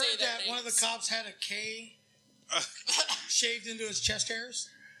we can I say heard their that one of the names. cops had a K shaved into his chest hairs,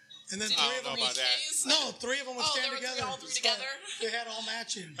 and then Did three you of them. know about that. K's? No, three of them would Oh, stand they were together. all three together? They had all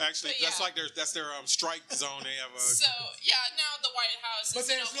matching. Actually, But that's yeah. like that's their strike zone. They have a. So yeah, now the White House But is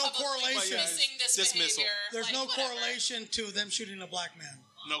there's no publicly correlation. dismissing this Dismissal. behavior. There's like, no whatever. correlation to them shooting a black man.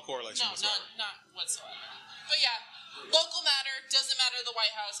 No correlation. No, whatsoever. not whatsoever. But yeah, local matter doesn't matter the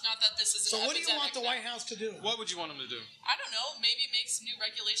White House. Not that this is an So what do you want the epidemic White House to do? What would you want them to do? I don't know. Maybe make some new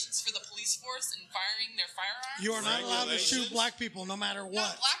regulations for the police force and firing their firearms. You are not allowed to shoot Regulations? black people, no matter Not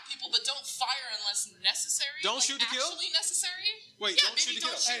what. black people, but don't fire unless necessary. Don't like, shoot to kill? Actually necessary. Wait, yeah, don't maybe shoot to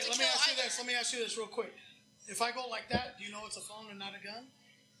don't kill. shoot Hey, to let me kill ask you either. this. Let me ask you this real quick. If I go like that, do you know it's a phone and not a gun?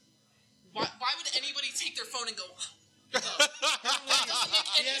 Why would anybody take their phone and go? He Doesn't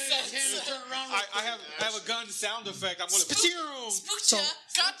make had any it in his hand and sense. turned around. I have a gun sound effect. I'm gonna. Spookcha,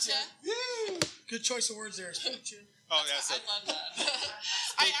 gotcha. Good choice of words there. Spooked you. Oh, that's I it. love that.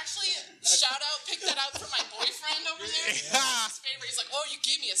 I actually picked that out from my boyfriend over there. Yeah. His favorite. He's like, "Oh, you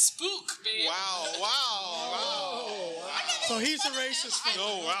gave me a spook, babe." Wow. So he's a racist.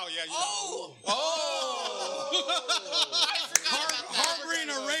 Oh, wow. Yeah. Oh, Oh. I forgot about that. Harboring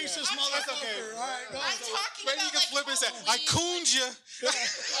a racist motherfucker. okay. All right, go I'm ahead. talking Maybe about you can flip it and say, I Halloween. cooned you.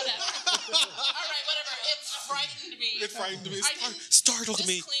 Whatever. All right, whatever. It's frightened me. It frightened me. I didn't- Startled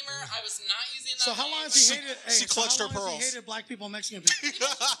me. Disclaimer, I was not using that So how long has he hated? She clutched so her how long has pearls. he hated black people and Mexican people?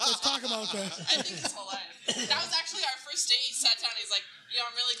 Let's talk about that. I think his whole life. That was actually our first date. He sat down. He's like, "Yo,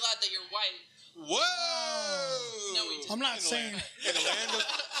 I'm really glad that you're white." Whoa! No, we didn't. I'm not saying. In the land of,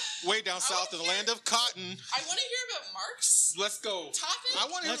 way down south, in the land of cotton. I want to hear about Mark's Let's go. topic. I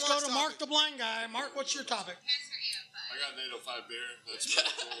want to hear Let's go to Mark topic. the blind guy. Mark, what's your topic? I got an 805 beer. That's pretty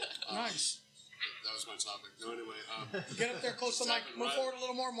cool. Nice. That was my topic. No, anyway. Get up there close to the mic. Move forward a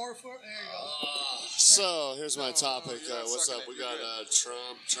little more. More forward. There you go. So here's my topic. you're not What's sucking up? it. We You're got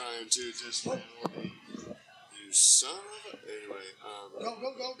Trump trying to dismantle the. You son of a. Anyway,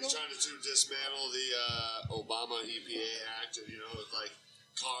 Go. he's trying to dismantle the Obama EPA Act, and with like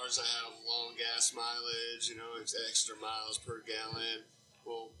cars that have long gas mileage, it's extra miles per gallon.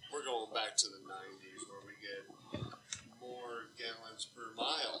 Well, we're going back to the 90s where we get more gallons per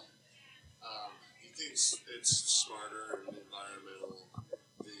mile. He thinks it's smarter and environmental.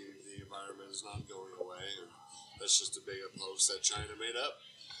 The environment is not going away, and that's just a big post that China made up.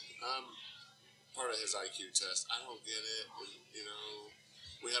 Part of his IQ test. I don't get it.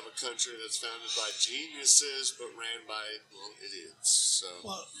 We have a country that's founded by geniuses but ran by idiots. So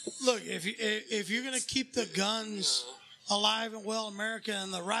Well, look, if you're gonna keep the guns alive and well, America,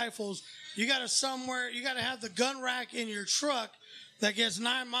 and the rifles, you got to have the gun rack in your truck that gets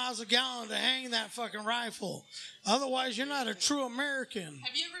 9 miles a gallon to hang that fucking rifle. Otherwise, you're not a true American.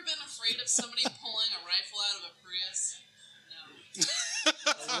 Have you ever been afraid of somebody pulling a rifle out of a Prius? No.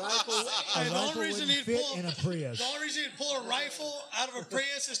 Hey, the only reason he'd fit pull in a Prius. The only reason he'd pull a rifle out of a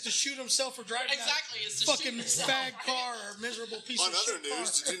Prius is to shoot himself for driving Exactly, that is to fucking shoot himself, fag right? car or miserable piece on of other shit car.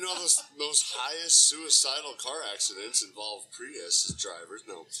 news, did you know those most highest suicidal car accidents involve Prius drivers?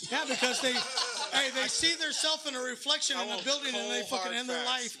 No. Yeah, because they see themselves in a reflection in the building and they fucking end their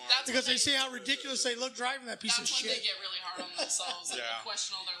life That's because when they see how ridiculous they look driving that piece of That's when they shit. get really hard on themselves and Yeah.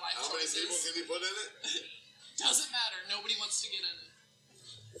 question all their life How many people choices. can you put in it? Doesn't matter. Nobody wants to get in it.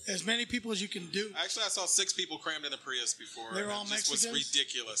 As many people as you can do. Actually, I saw 6 people crammed in a Prius before. They were and all it just was Mexicans?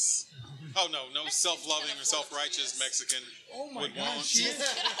 ridiculous. Oh, no self-loving or self-righteous Mexican Oh my would God, want. shit.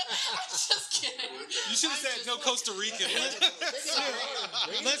 I'm just kidding. You should have said no Costa Rican.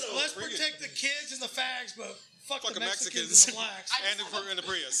 Let's protect the kids and the fags, but fuck the Mexicans and the blacks. and the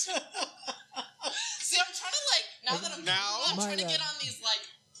Prius. See, I'm trying to now that I'm trying to My, get on these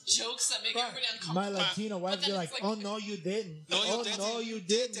jokes that make everybody uncomfortable. My Latino But wives then are like, it's oh, no, you didn't. No, you oh, didn't. no, you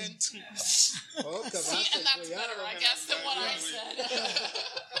didn't. See, and that's better, I guess, than what I said.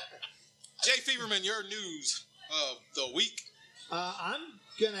 Jay Feverman, your news of the week. I'm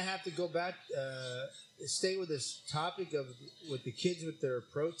gonna have to go back, stay with this topic with the kids with their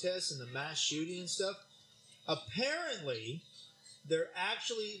protests and the mass shooting and stuff. Apparently,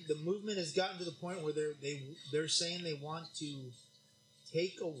 the movement has gotten to the point where they're saying they want to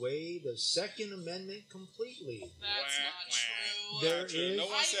take away the Second Amendment completely. That's not true. There True. is. No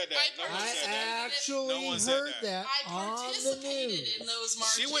one said that. No one I said that. actually No one said heard that. that I on the participated news. in those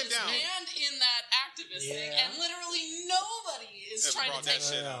marches She went down. and in that activist thing, Yeah. and literally nobody is Ever trying to brought that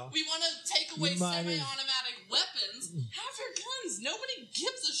take. shit up. We want to take away You might have- semi-automatic weapons. Have your guns. Nobody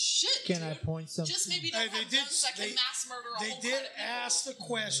gives a shit. Can dude. I point something? Just maybe Hey, don't have guns that can mass murder a They whole did crowd of people. ask the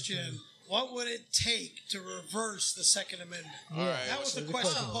question, what would it take to reverse the Second Amendment? All right. That was the There's a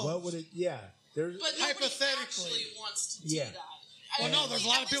question posed. What would it? Yeah. There's. But nobody Hypothetically. actually wants to do Yeah. that. Well, no, there's a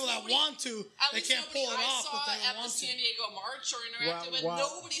lot of people that want to. At They least can't pull it nobody off, I but saw they at don't the want San to. Diego March or interacted with, While-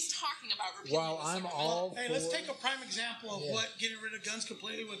 nobody's talking about repealing While the I'm Second all Amendment. Hey, let's for- take a prime example of what getting rid of guns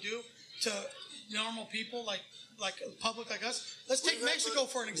completely would do to normal people like a public like us. Let's take Mexico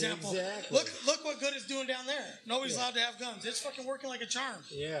for an example. Exactly. Look what good it's doing down there. Nobody's allowed to have guns. It's fucking working like a charm.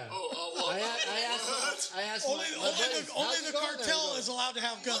 Yeah. Well, I asked Only my buddies, the how's it going there? cartel is allowed to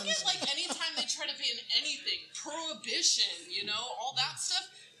have Look guns. at anytime they try to ban anything, prohibition, all that stuff.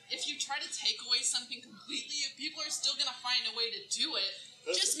 If you try to take away something completely, people are still gonna find a way to do it.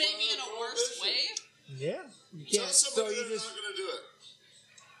 That's Just the maybe in point a of worse prohibition. way. Yeah. You Tell can't. So somebody you they're just. not going to do it.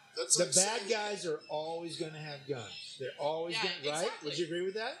 That's The like bad saying- guys are always going to have guns. They're always Yeah, going right. exactly. Would you agree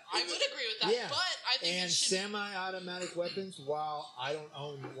with that? I would agree with that, Yeah. but I think And it should semi-automatic weapons. While I don't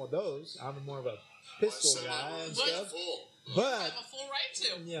own those, I'm more of a pistol guy and But- stuff. Full. But have a full right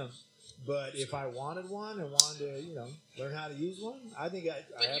to. yeah. But if I wanted one and wanted to, learn how to use one, I think I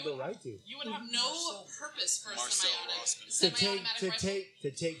But have you- the right to. You would have no purpose for a Marcel semi-automatic To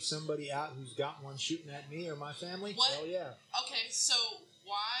rifle. take somebody out who's got one shooting at me or my family. What? Hell yeah. Okay, so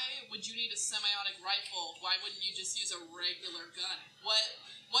why would you need a semi-automatic rifle? Why wouldn't you just use a regular gun?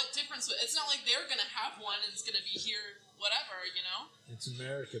 What difference would... It's not like they're going to have one and it's going to be here, whatever, It's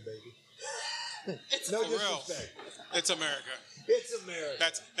America, baby. No For real. disrespect. It's America. It's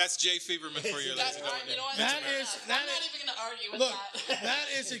America. That's Jay Feverman for you, ladies That's and right. gentlemen. You know what? That Fair is- enough. that I'm not is- even going to argue with Look, that. that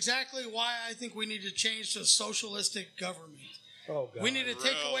is exactly why I think we need to change to socialistic government. Oh, God. We need to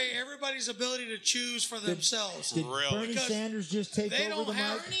take Really? away everybody's ability to choose for themselves. Did Really? Bernie Because Sanders just take they over don't the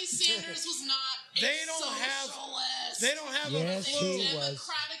have- mic? Bernie Sanders was not a They don't have- socialist. They don't have Yes, a a clue. he was.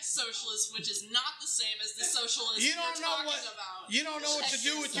 democratic socialist, which is not the same as the socialist You we're don't know talking what about. you don't know what to Check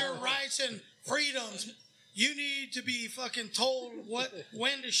do with your yourself. rights and freedoms. You need to be fucking told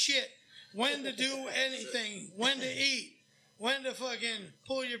when to shit, when to do anything, when to eat, when to fucking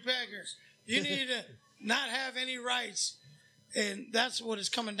pull your peckers. You need to not have any rights, and that's what it's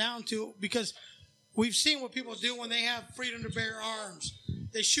coming down to. Because we've seen what people do when they have freedom to bear arms.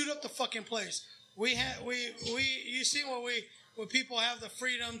 They shoot up the fucking place. You see when people have the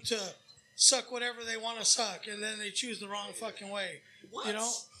freedom to suck whatever they want to suck, and then they choose the wrong fucking way. What? You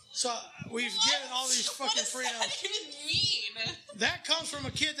know. So we've What? given all these What fucking does freedoms. that even mean? That comes from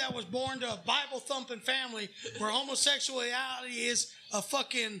a kid that was born to a Bible thumping family where homosexuality is a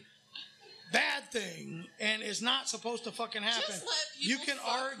fucking bad thing and is not supposed to fucking happen. Just let people You can fuck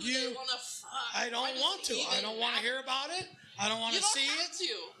who argue. they wanna fuck. I Why don't does want it to. I even don't want to matter? hear about it. I don't want You to don't see have it.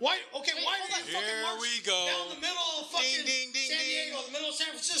 to. Why? Okay, Wait, why hold do you on. fucking Here march we go. down the middle of fucking Ding, ding, ding, San Diego, ding. the middle of San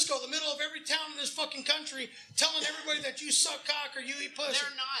Francisco, the middle of every town in this fucking country, telling everybody that you suck cock or you eat pussy?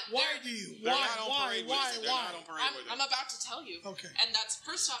 They're not. Why They're- do you? They're Why? not on Why? parade with Why? it. They're Why? not on parade with it. I'm about to tell you. Okay. And that's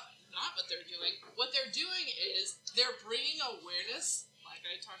first off not what they're doing. What they're doing is they're bringing awareness, like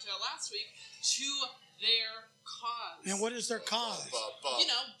I talked about last week, to their cause. And what is their cause? You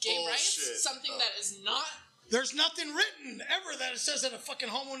know, gay rights, Bullshit. something that is not. There's nothing written ever that it says that a fucking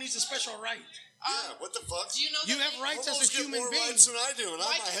homo needs a special right. Yeah, what the fuck? Do you know You that have rights as a Homos get human more being. rights than I do, and I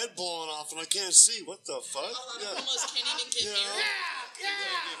Why have my can't- head blowing off and I can't see. What the fuck? a lot of Yeah. homos can't even get Yeah. married?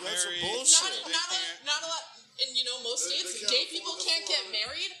 That's some Married. bullshit. Not a lot. And you know, most They states, can't gay afford people to can't get afford it.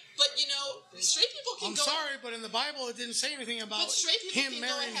 married, but you know, straight people can I'm go. sorry, but in the Bible it didn't say anything about But straight people him can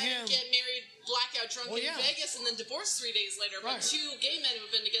marrying go ahead him. and get married, blackout drunk Well, in yeah. Vegas, and then divorced 3 days later. Right. But two gay men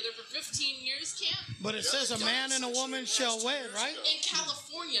who've been together for 15 years can't. But it Yeah, says a they man done and a it woman sexually shall past 2 wed, years right? ago. In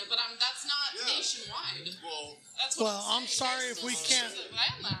California, but that's not Yeah. nationwide. Well, That's what Well, I'm saying. sorry There's if we still can't- shit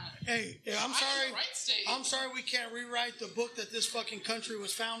around that. Hey, I'm I'm in sorry. the right state. I'm sorry we can't rewrite the book that this fucking country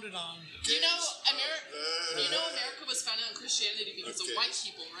was founded on. You know, America was founded on Christianity because Okay. of white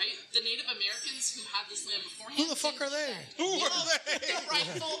people, right? The Native Americans who had this land beforehand. Who the fuck are they? Who You are know, they? the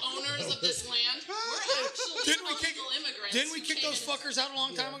rightful owners of this land were actually Didn't we kick? illegal immigrants. Didn't we who kick came those in fuckers out a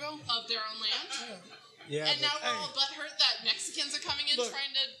long time ago? of their own land? Yeah, And now but- we're all butthurt that Mexicans are coming in Look,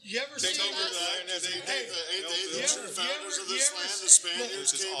 trying to. You ever Take seen over that? the land as Ain't they- they the you true ever- founders you of this ever- land? The look,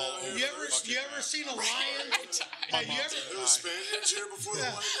 Spaniards this is came all out here. You ever seen a lion? Hey, you ever? There were Spaniards here before the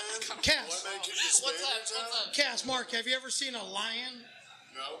Yeah. white man? Cass. The white man kicked the What's up? Spaniards What's out? up? Cass, Mark, have you ever seen a lion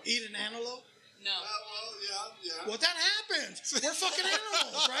No. eat an antelope? No. Well, yeah. Well, that happens. We're fucking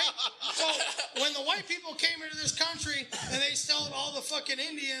animals, right? So when the white people came into this country and they told all the fucking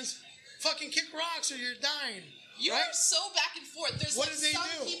Indians, fucking kick rocks or you're dying. You right? are so back and forth. There's What like did they some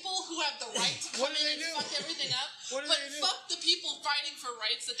do? people who have the right to What come did in they and do? fuck everything up. What did but they do? fuck the people fighting for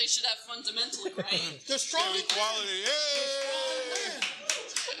rights that they should have fundamentally, right? The strong Equality. Yay!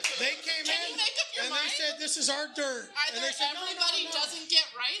 They came Can you in make up your and mind? they said, "This is our dirt." And Either they said, "No, no, everybody no. doesn't get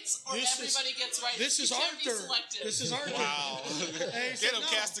rights or This is- everybody gets rights. This is You our can't be dirt. selective. This is our dirt." Wow. They Get said, him, "No."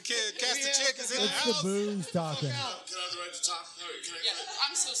 cast the kid. Cast We the have chick is in the the It's the house. booze talking. Fuck out. Can I have the right to talk? Can I, Yeah,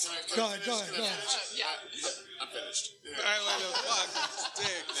 I'm so sorry. Go ahead, go ahead, go ahead. Yeah. I'm finished. Yeah. All right, let him fuck.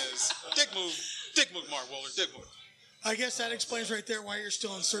 Dickness. Dick move. Dick move, Mark Wahlberg. Dick move. I guess that explains right there why you're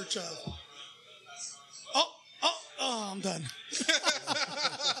still in search of. Oh, I'm done.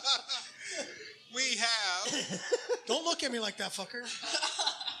 We have. Don't look at me like that, fucker.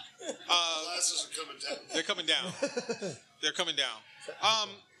 Glasses are coming down. They're coming down. They're coming down.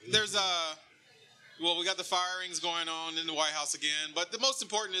 There's well, we got the firings going on in the White House again, but the most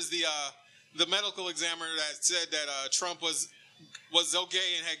important is the medical examiner that said that Trump was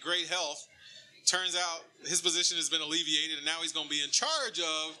okay and had great health. Turns out his position has been alleviated, and now he's going to be in charge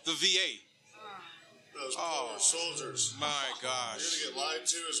of the VA. Those Oh. poor soldiers. My They're gosh. going to get lied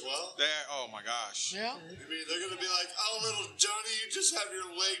to as well. Oh my gosh. Yeah. I mean, they're going to be like, "Oh, little Johnny, you just have your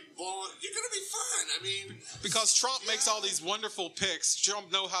leg blown. You're going to be fine." I mean, Because Trump makes all these wonderful picks. Trump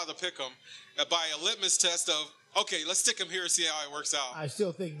know how to pick them by a litmus test of, okay, let's stick him here and see how it works out. I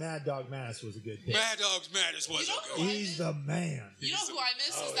still think Mad Dog Mass was a good pick. Mad Dogs Matters was You a know good. who I He's miss? the man. You know who I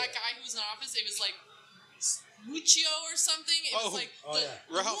miss is that guy who was in office. It was like Muccio or something. It was like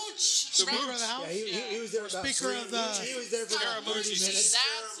Ralph. Mooch. Speaker of the House. Yeah, he was there about Speaker of the. He was there for about 30 minutes.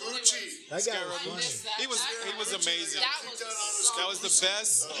 That's what it was. That guy was I funny. missed that. He was amazing. That was That was the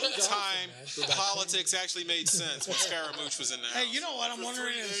best time politics actually made sense when Scaramouche was in there. Hey, you know what I'm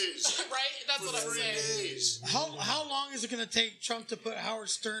wondering is right. That's what I'm saying. how long is it going to take Trump to put Howard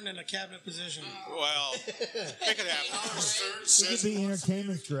Stern in a cabinet position? Well, it could happen. Howard Stern He says could be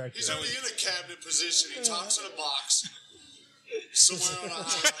entertainment director. he's already in a cabinet position. He talks in a box. Somewhere on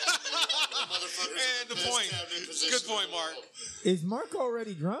And the point. Good point, Mark. Is Mark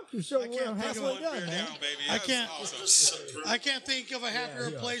already drunk? Your show we're can't think of halfway one done, Beer man. down, baby. I That's can't- awesome. I can't think of a happier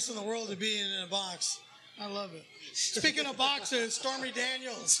Yeah. place in the world to be in a box. I love it. Speaking of boxes, Stormy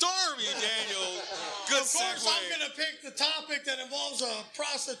Daniels. Stormy Daniels. Good Of course, I'm segue. going to pick the topic that involves a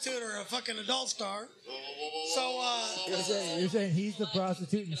prostitute or a fucking adult star. So, You're saying he's the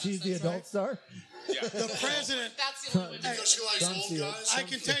prostitute and she's the adult star? the president, That's the only way. Because she likes Don't old see it. guys. I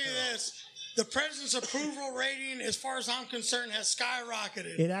can tell you this. The president's approval rating, as far as I'm concerned, has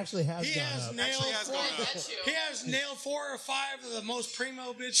skyrocketed. It actually has He gone has up. nailed Actually has four. gone up. Bet you. He has nailed 4 or 5 of the most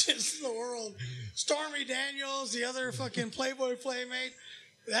primo bitches in the world. Stormy Daniels, the other fucking Playboy playmate.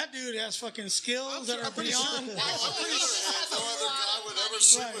 That dude has fucking skills that are I'm pretty beyond. sure- No other guy would ever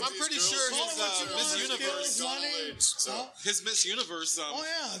sleep with I'm these pretty girls. sure Call his it what you Miss want, Universe, skills, money. So, his Miss Universe. Oh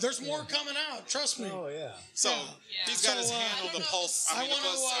yeah, there's more coming out. Trust me. Oh, yeah. So Yeah. he's got So, his hand I on don't the know. pulse. I wanna, I know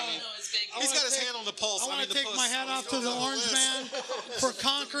his big. He's wanna got his take- hand on the pulse. I want to the take puss. my hat off to the Orange Man for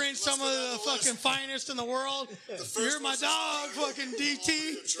conquering some of the fucking finest in the world. You're my dog, fucking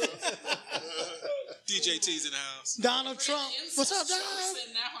DT. DJT's in the house. Donald Trump. What's up, Donald?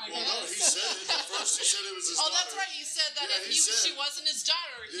 Now I no, he guess. said it. At first he said it was his Oh, daughter. that's right. You said that Yeah, if he said- she wasn't his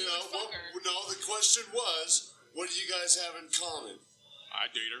daughter, he You know, would fuck her. no, the question was, what do you guys have in common? I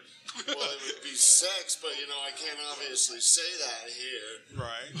date her. Well, it would be sex, but, you know, I can't obviously say that here.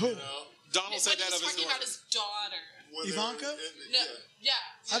 Right. You know? Donald said But that he's of his talking about daughter. his daughter. When they Ivanka? were in- No, yeah.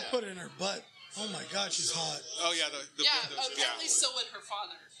 I'd put it in her butt. Oh my God, she's hot. Oh yeah, the Yeah, apparently so would her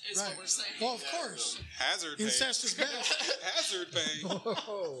father, is Right. what we're saying. Well, of course. hazard pay. Incest is best. Hazard pay.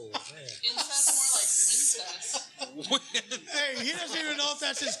 Oh, man. Incest more like incest. Hey, he doesn't even know if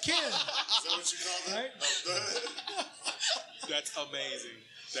that's his kid. Is that what you call that? Right? That's amazing.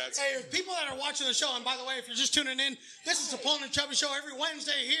 That's Hey, if people that are watching the show, and by the way, if you're just tuning in, this is the Plone and Chubby Show every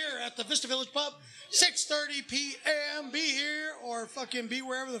Wednesday here at the Vista Village Pub, 6:30 p.m. Be here or fucking be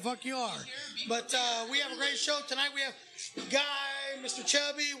wherever the fuck you are. But we have a great show tonight. We have Guy, Mr.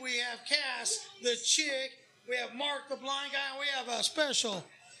 Chubby. We have Cass, the chick. We have Mark, the blind guy. And we have a special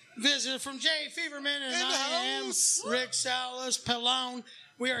visitor from Jay Feverman. And In the I am house. Rick Salas Pallone.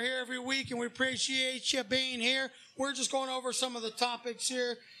 We are here every week, and we appreciate you being here. We're just going over some of the topics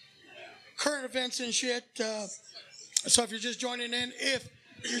here, current events and shit. So if you're just joining in, if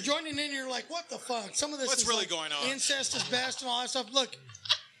you're joining in, you're like, what the fuck? Some of this What's is really like going on? Incest is best and all that stuff. Look,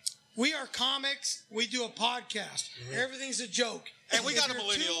 we are comics. We do a podcast. Everything's a joke. And we got If a you're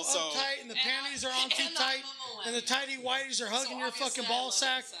millennial, too so- uptight and the panties are on too and tight, I'm a and the tighty whities are hugging So your obviously fucking I ball love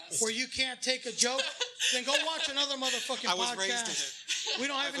sack incest. where you can't take a joke, then go watch another motherfucking I was podcast. raised in it. We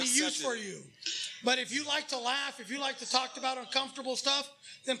don't have I've any use accepted for it. you. But if you like to laugh, if you like to talk about uncomfortable stuff,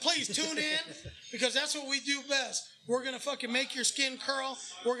 then please tune in because that's what we do best. We're going to fucking make your skin curl.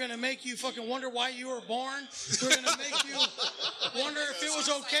 We're going to make you fucking wonder why you were born. We're going to make you wonder if it was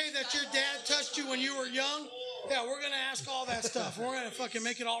okay that your dad touched you when you were young. Yeah, we're going to ask all that stuff. We're going to fucking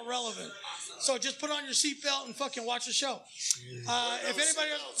make it all relevant. So just put on your seatbelt and fucking watch the show. If anybody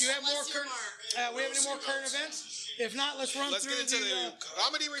else, do you have more Unless you're current, we have any more current events? If not, let's run Let's through get into the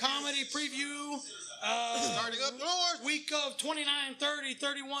comedy review. comedy preview. Starting up north. Week of 29, 30,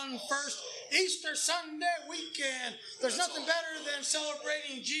 31, first Easter Sunday weekend. There's nothing better than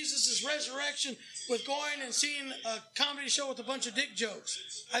celebrating Jesus' resurrection with going and seeing a comedy show with a bunch of dick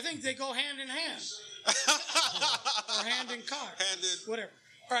jokes. I think they go hand in hand. Or hand in car. Hand in- Whatever.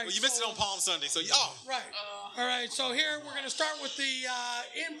 All right. Well, you missed it on Palm Sunday, so Right. All right. So here we're going to start with the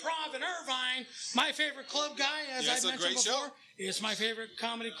Improv in Irvine. My favorite club, guy, as Yeah, it's I a mentioned great before. show. It's my favorite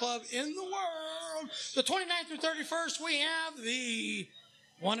comedy club in the world. The 29th through 31st, we have the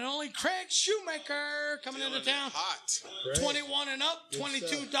one and only Craig Shoemaker coming into town. hot. 21 and up,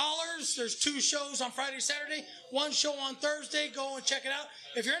 $22. There's 2 shows on Friday, Saturday, 1 show on Thursday. Go and check it out.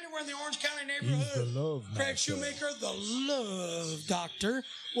 If you're anywhere in the Orange County neighborhood, He's the love Craig master. Shoemaker, the love doctor,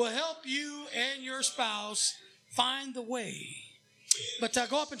 will help you and your spouse find the way. But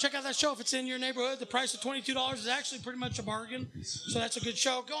go up and check out that show if it's in your neighborhood. The price of $22 is actually pretty much a bargain. So that's a good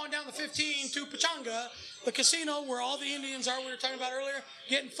show. Going down the 15 to Pachanga, the casino where all the Indians are, we were talking about earlier,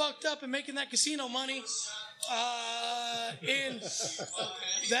 getting fucked up and making that casino money.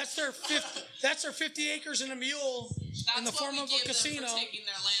 That's their 50 acres and a mule in the form of a casino. Taking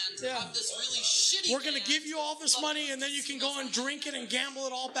their land to Yeah. have this really shitty We're going to land. give you all this money, and then you can go and drink it and gamble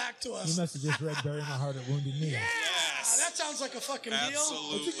it all back to You us. must have just read Bury My Heart at Wounded Knee. Yes. That sounds like a fucking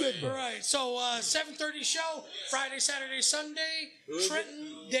Absolutely. It's a good deal. All book. right, so 7:30 show, Friday, Saturday, Sunday.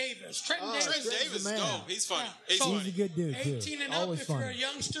 Trenton Davis. Trenton Davis. Trent Trenton's Davis, the man. dope. He's funny. Yeah. He's So- He's a funny. good dude, too. 18 and up, Always if you're a funny.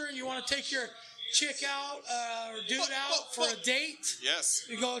 youngster and you want to take your chick out or dude out for a date, Yes.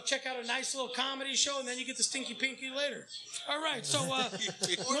 you go check out a nice little comedy show, and then you get the stinky pinky later. All right, so Or moving,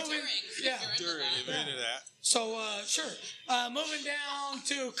 during, if yeah. you're into During that. into that. So sure, moving down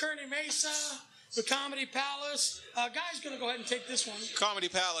to Kearney Mesa, the Comedy Palace. Guy's gonna go ahead and take this one. Comedy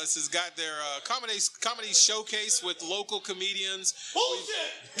Palace has got their comedy showcase with local comedians.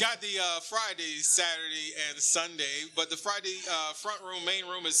 Bullshit! Got the Friday, Saturday, and Sunday, but the Friday main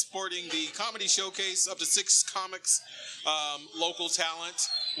room is sporting the comedy showcase, up to 6 comics, local talent,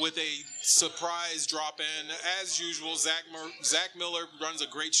 with a surprise drop-in. As usual, Zach Miller runs a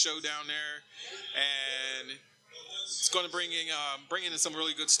great show down there, and it's going to bring in some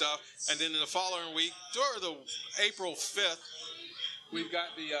really good stuff. And then in the following week, or the April 5th, we've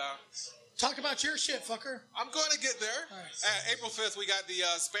got the... Talk about your shit, fucker. I'm going to get there. right. April 5th, we got the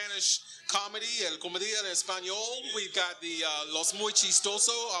Spanish comedy, El Comedia de Español. We've got the Los Muy Chistoso.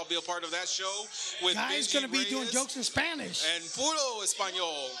 I'll be a part of that show with Guy's Benji gonna be Reyes doing jokes in Spanish. and Puro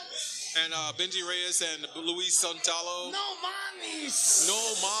Español. And Benji Reyes and Luis Santalo. No mames.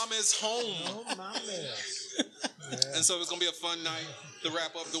 No Mom is Home. Oh, my man. And so it's going to be a fun night to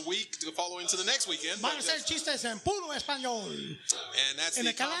wrap up the week, to follow into the next weekend. Van a ser chistes en puro español. And that's En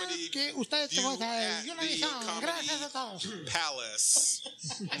the el canal comedy que ustedes view conocen. at Y una the edición. Gracias a Comedy todos. Palace.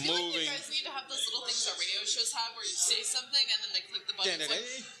 I feel like you Moving. guys need to have those little things that radio shows have where you say something and then they click the button. It's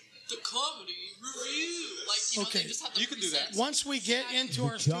like, the comedy review. Like, you know, Okay. they just have the You can do that. present. Once we get into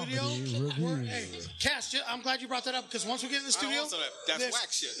our Comedy studio, review. hey, Cass, I'm glad you brought that up because once we get in the studio, also that's whack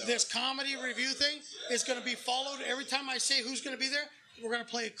shit, though. this comedy review thing is going to be followed. Every time I say who's going to be there, we're going to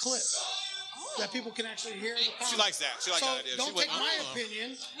play a clip that people can actually hear. The She comedy. likes that. She likes So that idea. don't She went, take my "Oh."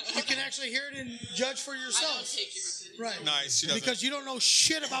 opinion. You can actually hear it and judge for I don't yourselves. take your opinion. Right. Nice. She doesn't. Because you don't know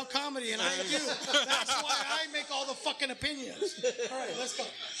shit about comedy, and I do. That's why I make all the fucking opinions. All right, let's go.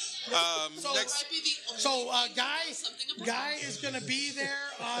 So, next Might be the only So, thing to Guy know something about. Guy is going to be there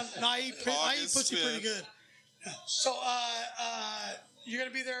on. No, I eat August pussy 5th. pretty good. Yeah. So, you're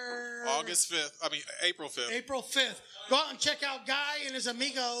going to be there August 5th. I mean, April 5th. April 5th. Go out and check out Guy and his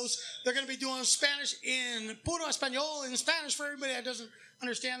amigos. They're going to be doing Spanish in puro español, in Spanish for everybody that doesn't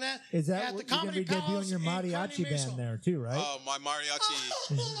understand that. Is that at what the you're going to Comedy be debuting Palace your in mariachi Kearney Mesa. band there, too, right? Oh, my mariachi.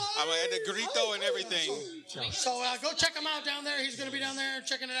 I'm at the grito and everything. So go check him out down there. He's going to be down there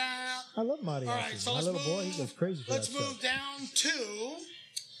checking it out. I love mariachi. All right, so My let's little move. boy, he goes crazy for Let's that move stuff. down to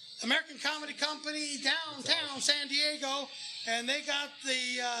American Comedy Company downtown San Diego, and they got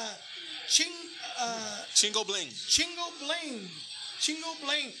the Chingo Bling. Chingo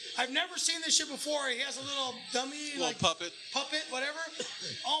Bling. I've never seen this shit before. He has a little dummy, Little like puppet. whatever.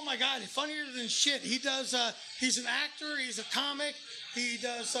 Oh my god, funnier than shit. He does. He's an actor. He's a comic. He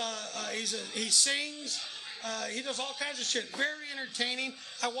does. He sings. He does all kinds of shit. Very entertaining.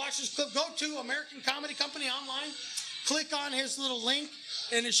 I watched this clip. Go to American Comedy Company online. Click on his little link,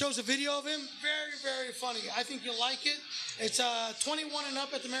 and it shows a video of him. Very, very funny. I think you'll like it. It's 21 and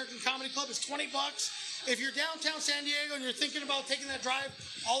up at the American Comedy Club. It's $20. If you're downtown San Diego and you're thinking about taking that drive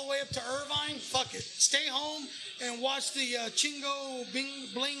all the way up to Irvine, fuck it. Stay home and watch the Chingo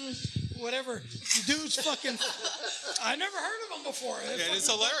Bling, whatever. The dude's fucking. I never heard of him before. And it's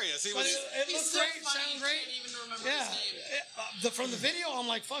hilarious. He But was. it He's looks so great. funny, Sounds you great. can't even remember Yeah. his name. From the video, I'm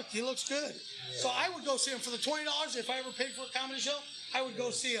like, fuck, he looks good. So I would go see him for the $20. If I ever paid for a comedy show, I would go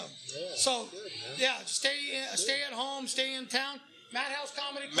see him. So, yeah, stay at home, stay in town. Madhouse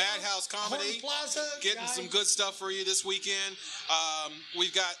Comedy Club, Madhouse Comedy, Horton Plaza, getting Guy. some good stuff for you this weekend.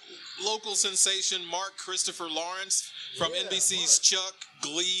 We've got local sensation Mark Christopher Lawrence from NBC's Chuck,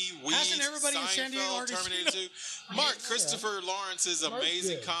 Glee, Weeds, Hasn't everybody in San Diego Seinfeld, already Terminator seen 2. Mark Christopher Lawrence is an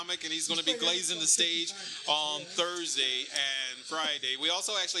amazing good. comic, and he's going to be glazing the stage on Thursday and Friday. We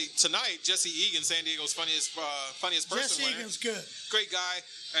also actually, tonight, Jesse Egan, San Diego's funniest person Jesse winner. Egan's good. Great guy,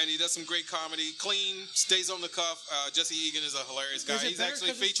 and he does some great comedy. Clean, stays on the cuff. Jesse Egan is a hilarious guy. Is it He's better actually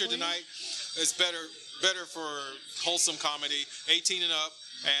 'cause it's featured clean? tonight. It's better for wholesome comedy. 18 and up.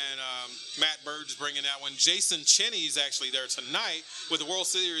 And Matt Bird is bringing that one. Jason Cheney's actually there tonight with the World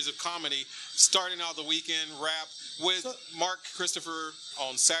Series of Comedy, starting out the weekend rap with Mark Christopher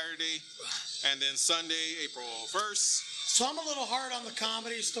on Saturday, and then Sunday, April 1st. So I'm a little hard on the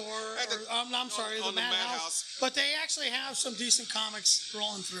Comedy Store. I'm sorry, the Madhouse. But they actually have some decent comics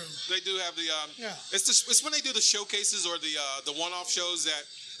rolling through. They do have the. It's when they do the showcases or the one-off shows that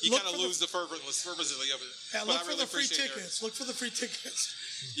you kind of lose the fervency of it. Yeah, look for the free tickets. Look for the free tickets.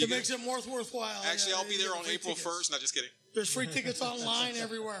 It makes it more worthwhile. Actually, I'll be there on April 1st. Not just kidding. There's free tickets online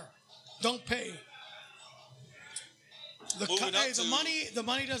everywhere. Don't pay. The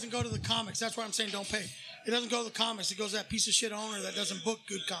money doesn't go to the comics. That's why I'm saying don't pay. It doesn't go to the comics. It goes to that piece of shit owner that doesn't book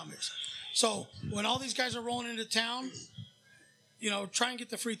good comics. So when all these guys are rolling into town, try and get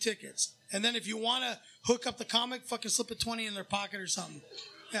the free tickets. And then if you want to hook up the comic, fucking slip a 20 in their pocket or something.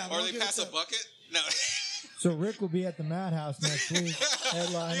 Yeah, or they pass a bucket? No. So Rick will be at the Madhouse next week.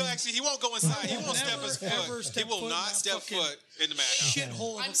 Headline. He won't go inside. He won't step his foot. He will not step foot in the Madhouse.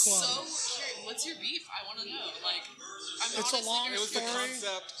 Shithole of a club. I'm so curious. What's your beef? I want to know. It's a long story. It was the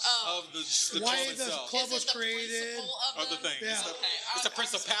concept of the why club the itself. club was created. Of the thing. Yeah. It's a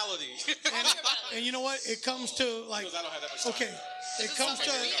principality. And you know what? It comes to like. I don't have that much time. Okay.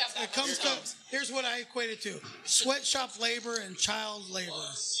 It comes to. Here's what I equate it to: sweatshop labor and child labor,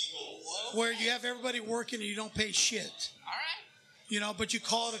 where you have everybody working and you don't pay shit. All right. But you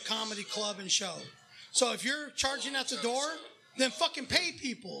call it a comedy club and show. So if you're charging at the door, then fucking pay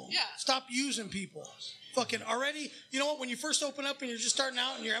people. Yeah. Stop using people. Fucking already, you know what? When you first open up and you're just starting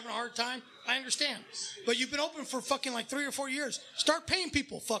out and you're having a hard time, I understand. But you've been open for fucking like 3 or 4 years. Start paying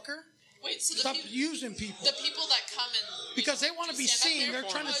people, fucker. Wait, so Stop using people. The people that come in because they want to be seen. They're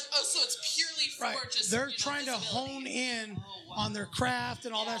trying to. Oh, so it's purely for just. They're trying to hone in on their craft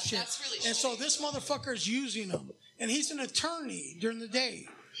and all that shit. That's really and so this motherfucker is using them, and he's an attorney during the day,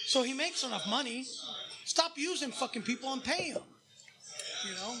 so he makes enough money. Stop using fucking people and pay them.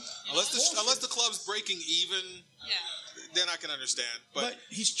 Unless the club's breaking even, then I can understand. But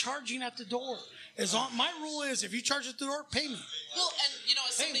he's charging at the door. My rule is, if you charge at the door, pay me. Well, and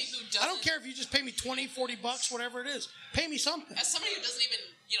as somebody who doesn't, I don't care if you just pay me $20, $40, whatever it is. Pay me something. As somebody who doesn't even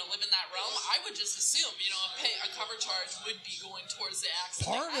live in that realm, I would just assume a cover charge would be going towards the acts.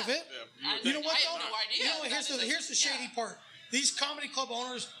 Part of it. Yeah, you know what? I have no idea. Here's the shady part. These comedy club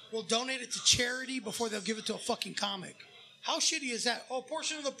owners will donate it to charity before they'll give it to a fucking comic. How shitty is that? Oh, a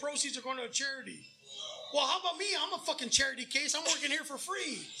portion of the proceeds are going to a charity. Well, how about me? I'm a fucking charity case. I'm working here for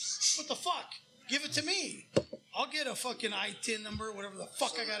free. What the fuck? Give it to me. I'll get a fucking ITIN number, whatever the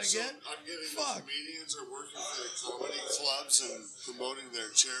fuck I gotta get. I'm getting the comedians are working for the comedy clubs and promoting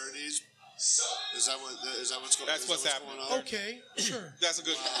their charities. Is that what's going? That's what's happening. On? Okay, sure. That's a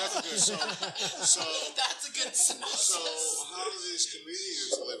good. So that's a good synopsis. So how are these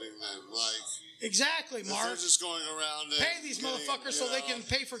comedians living then? Exactly, Mark. They're just going around and pay these motherfuckers so they can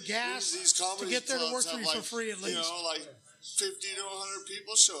pay for gas to get there to work for you for free at least. 50 to 100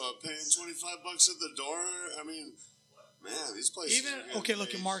 people show up paying $25 at the door. I mean, man, these places. Okay,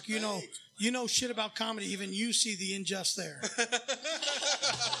 look at Mark. You know shit about comedy. Even you see the unjust there.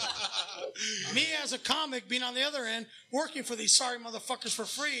 Me as a comic, being on the other end, working for these sorry motherfuckers for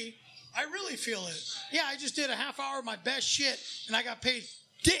free, I really feel it. Yeah, I just did a half hour of my best shit, and I got paid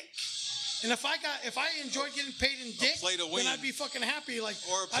dick. And if I enjoyed getting paid in dick, then I'd be fucking happy. I'd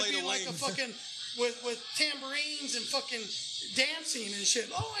be like a fucking with tambourines and fucking dancing and shit.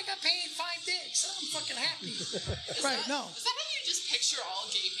 Oh, I got paid 5 dicks. I'm fucking happy. Right? No. Is that how you just picture all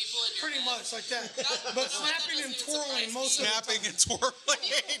gay people in your Pretty head? much like that. But snapping and twirling most of the time. Snapping and twirling.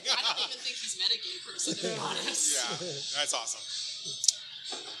 I don't even think he's met a gay person, to be honest. Yeah, that's awesome.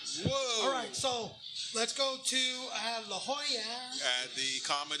 Whoa. All right, so let's go to La Jolla. At the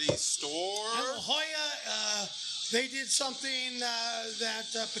Comedy Store. At La Jolla, they did something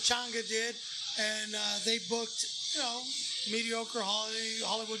that Pachanga did, and they booked, mediocre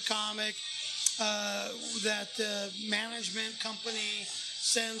Hollywood comic. That management company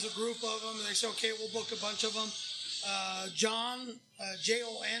sends a group of them, and they say, okay, we'll book a bunch of them. John,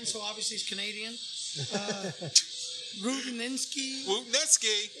 Jon, so obviously he's Canadian. Rudninsky.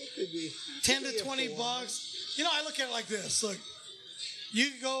 10 to $20. I look at it like this. Look,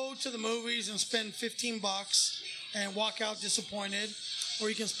 you go to the movies and spend $15 and walk out disappointed, or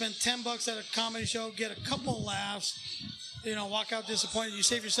you can spend $10 at a comedy show, get a couple of laughs, walk out disappointed. You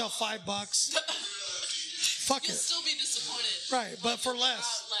save yourself $5. Fuck it. You'll still be disappointed. Right, but for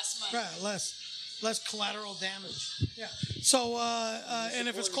less. Less money. Right, less collateral damage. Yeah. So, and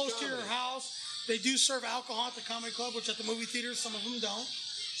if it's close to your house, they do serve alcohol at the comedy club, which at the movie theaters, some of them don't.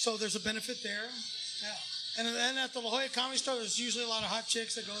 So there's a benefit there. Yeah. And then at the La Jolla Comedy Store, there's usually a lot of hot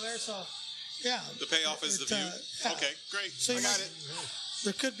chicks that go there. So, yeah. The payoff is the view. Yeah. Okay, great. So I you got might- it.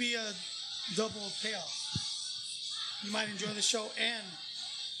 There could be a double payoff. You might enjoy the show and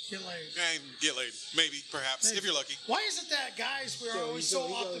get laid. And get laid. Maybe, perhaps, Maybe. if you're lucky. Why is it that guys we're So always he so goes-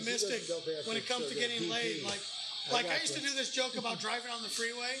 he optimistic doesn't go back when it comes to to the getting laid? DP. Like I got used to you. do this joke about driving on the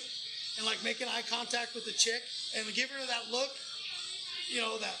freeway and like making eye contact with the chick and giving her that look,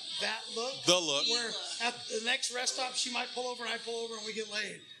 that look. The look. Where at the next rest stop she might pull over and I pull over and we get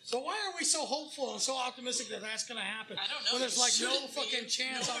laid. So why are we so hopeful and so optimistic that that's going to happen? I don't know. When there's You like no shouldn't be. fucking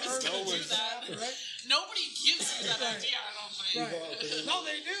chance on Nobody's earth gonna that do it's that. gonna happen, right? Nobody gives you that Right. idea, I don't think. Right. No,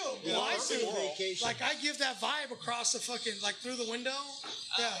 they do. Yeah, Well, I our do. vacation. Like I give that vibe across the fucking like through the window.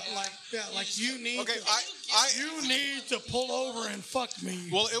 Like you need. Okay, to, you need to pull over and fuck me.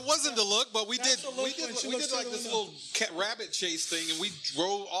 Well, it wasn't the look, but we That's did the look we did when she we looks did like through the this window. little rabbit chase thing, and we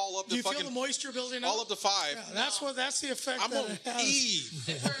drove all up Do the you fucking feel the moisture building up? all up to 5. Yeah, that's the effect. I'm that on it has. E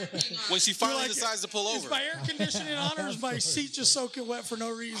If we're being when she finally like, decides to pull Is over. my air conditioning on or is my seat just soaking wet for no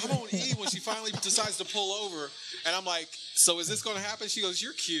reason? I'm on E when she finally decides to pull over, and I'm like, "So is this going to happen?" She goes,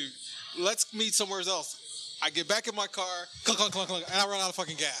 "You're cute. Let's meet somewhere else." I get back in my car, clunk, clunk, clunk, clunk, and I run out of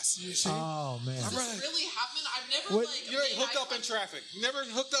fucking gas. You see? Oh man. Does Right. this really happen? I've never What- like. You ain't made hooked eye up in contact. traffic. You never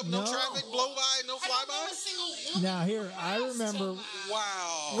hooked up, no No. traffic, blow by, no I don't know a flyby. single woman. Now here, I who has remember. done that.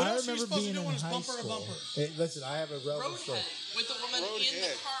 Wow. What I else are you remember supposed to being do in when it's high bumper to school. bumper? Hey, listen, I have a relevant story. Roadhead with the woman in Roadhead.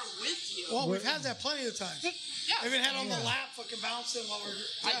 the car with you. Well, we've had that plenty of times. yeah, Even had on the lap, fucking bouncing while we're.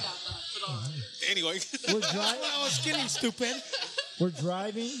 I Yeah. doubt that, but all right. Anyway, We're When driving. I was skinny, stupid. We're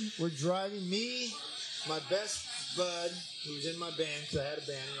driving. We're driving, me, my best bud, who was in my band, because I had a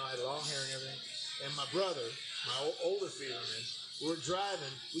band, I had long hair and everything, and my brother, my older female, we're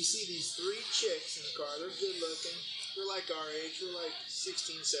driving. We see these 3 chicks in the car. They're good looking. They're like our age. We're like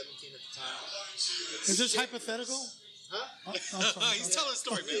 16, 17 at the time. Is this hypothetical? Huh? I'm sorry. he's telling a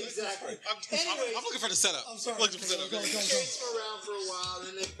story, man. Exactly. I'm looking for the setup. I'm sorry. Looking for the setup. Go. Chase them around for a while,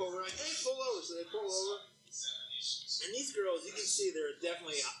 then they pull. We're like, hey, pull over. So they pull over. And these girls, you can see they're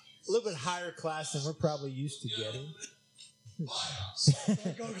definitely A little bit higher class than we're probably used to getting.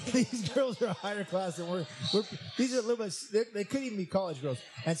 These girls are higher class than we're these are a little bit. They could even be college girls.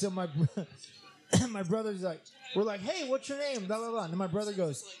 And so my my brother's like, we're like, hey, what's your name? Blah blah blah. And my brother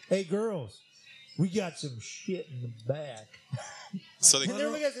goes, hey, girls, we got some shit in the back. So And they're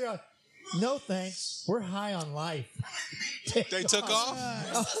looking at us, they're like, no thanks, we're high on life. they took off.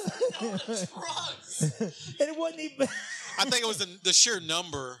 And it wasn't even. I think it was the sheer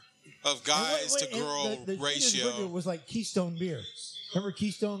number of guys to and girl the thing is, ratio. was like Keystone beer. Remember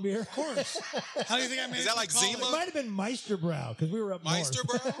Keystone beer? Of course. How do you think I made Is it that to like college? Zima? It might have been Meisterbrow because we were up Meister,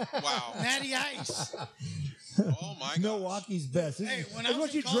 north. bro? Wow. Natty Ice. Oh my god. Milwaukee's best. This Hey, is- when I it's was what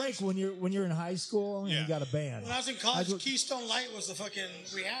in you college- drink when you're in high school and Yeah. you got a band. When I was in college, That's what- Keystone Light was the fucking.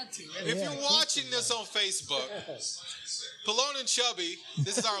 We had to. If Yeah, you're watching this on Facebook, Pallone and Chubby,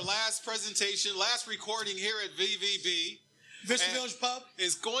 this is our last presentation, last recording here at VVB. Vista And- Village Pub.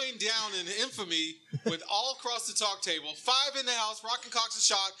 Is going down in infamy with all across the talk table. 5 in the house, Rockin' Cox and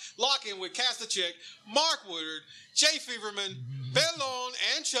Shock, lock in with Cast the Chick, Mark Woodard, Jay Feverman, Pallone,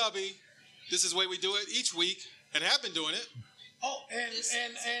 and Chubby. This is the way we do it each week and have been doing it. Oh, and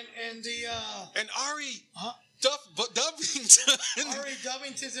the And Ari Huh? Duffington Ari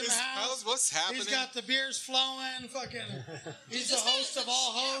Dubbington's in is the house. what's happening? He's got the beers flowing. Fucking. He's the This guy host is of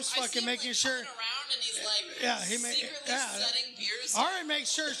all champ. hosts. I see Fucking him, making like, sure. coming around and he's like Yeah, he ma- secretly yeah. setting beers. Ari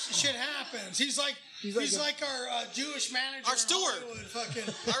makes sure shit happens. He's like our Jewish manager. Our in steward. Hollywood,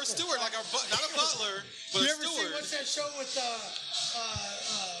 fucking. Our steward, like not a butler, but You a ever see steward. what's that show with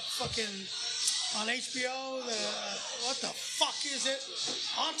fucking on HBO? What the fuck is it?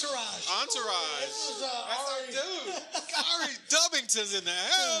 Entourage. Entourage. This is That's our Ari. dude. Ari Dubbington's in the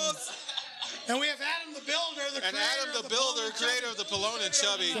house. And we have Adam the Builder, the And creator Adam of the Builder, Pallone creator of the Pallone and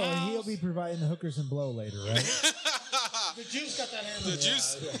Chubby. So he'll be providing the hookers and blow later, right? The Jews got that The handle.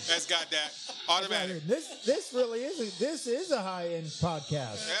 juice has got that automatic. This really is a high end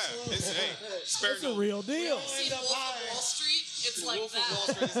podcast. Yeah, it's spare It's a no. real deal. See End up Wolf high. of Wall Street? It's like Wolf of that. Wall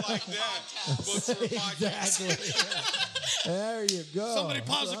Street is like On the that. podcast. Books for a podcast. Exactly. There you go. Somebody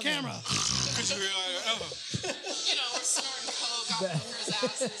pause the camera. Could you realize, oh. You know, we're snorting coke off hookers'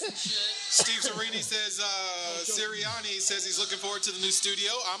 asses and shit. Steve Zerini says, Sirianni says he's looking forward to the new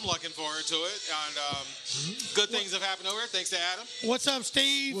studio. I'm looking forward to it. And good things have happened over here, thanks to Adam. What's up,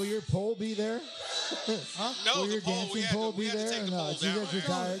 Steve? Will your pole be there? No, Will the your pole, we dancing had pole to, we be had to there? take Or the no? pole You down. guys Right?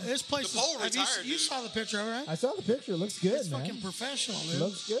 retired? This place The pole is. retired, You dude. saw the picture of it, right? I saw the picture. It looks good, It's man. fucking professional, dude.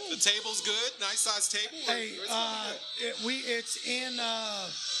 Looks good. The table's good, nice size table. Hey, It's looking good. it's in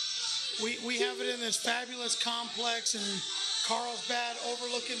we have it in this fabulous complex in Carlsbad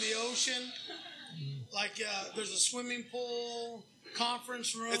overlooking the ocean. Like there's a swimming pool,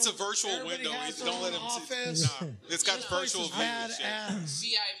 conference room. It's a virtual Everybody window. has You their don't own let them office. see. Nah, it's got This place virtual is view and shit. badass.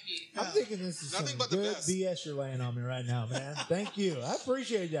 VIP. I'm thinking this is Nothing some but the good best. BS you're laying on me right now, man. Thank you. I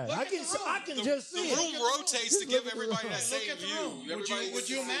appreciate that. I can just see The it. room rotates to Just give look at the everybody room. that Look same at the view. room. Everybody Would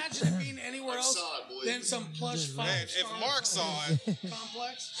you gets to see. imagine it being anywhere else saw it, believe than me. some plush Man, five if Mark saw it,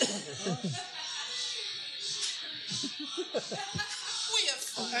 complex? We have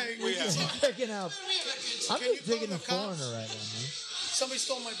fun. Hey, we have. Checking out. We have a good I'm time. Can just you digging pull the the cops? foreigner right now, man. Somebody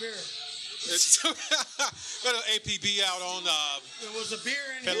stole my beer. It's got an APB out on. There was a beer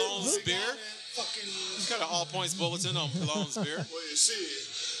in Pelon's here. beer? Fucking He's got an all points bulletin on Pelon's beer. Well, you see,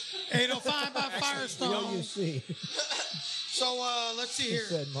 805 by Firestone. You see. So let's see here.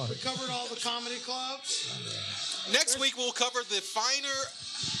 Said Mark. We covered all the comedy clubs. Next week we'll cover the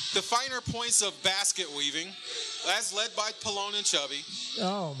finer points of basket weaving, as led by Pelon and Chubby.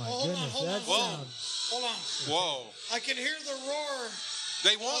 Oh my Hold on, goodness, hold on, that hold on. sounds. Hold on. Whoa! I can hear the roar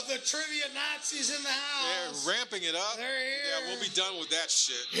They of want. the trivia Nazis in the They're house. ramping it up. They're here. Yeah, we'll be done with that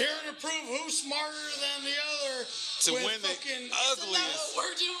shit. Here to prove who's smarter than the other. To with win the fucking Isn't that ugliest. what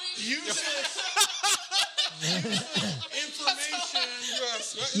we're doing? useless information.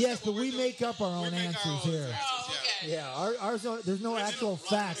 Yes, but we make up our own make our answers own here. answers. Oh, okay. Yeah, ours. There's no actual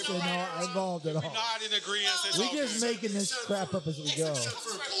facts involved at all. Not in agreement. It's We're all just good. making this crap up as we go. except for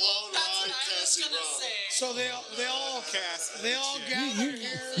Cologne, That's what Ryan, I was Cassie, gonna Rob. say. So they all Shit. gather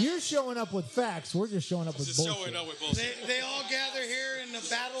here. You're showing up with facts. We're just showing up with Just bullshit. showing up with bullshit. They all gather here in the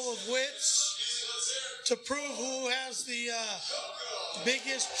battle of wits to prove who has the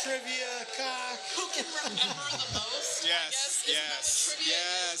biggest trivia cock. Who can remember the most? I Yes, guess, isn't that yes, what trivia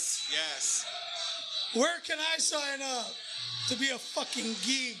yes, yes. Where can I sign up to be a fucking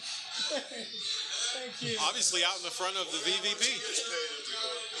geek? Thank you. Obviously, out in the front of the VVP.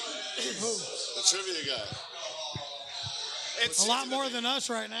 The trivia guy. It's A lot more than us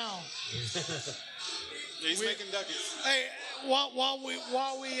right now. He's making ducats. Hey, while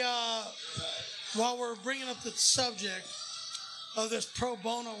we're bringing up the subject of this pro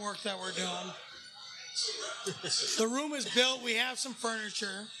bono work that we're doing, the room is built. We have some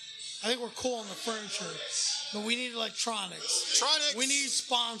furniture. I think we're cool on the furniture, but we need electronics. Tronics. We need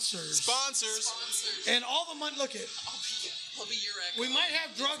sponsors. sponsors. Sponsors. And all the money. Look at. I'll be your echo. We might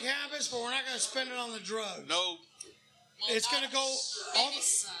have drug habits, but we're not going to spend it on the drug. No. Well, It's not gonna go all Baby the-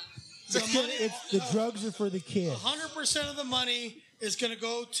 son. The money, The drugs are for the kids. 100% of the money is going to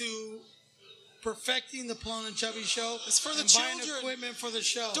go to perfecting the Pelon and Chubby show. It's for the and buying children. equipment for the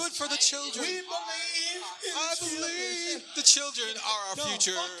show. Do it for the children. We believe in I the children. believe the children are our No,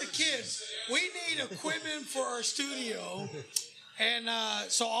 future. fuck the kids. We need equipment for our studio. And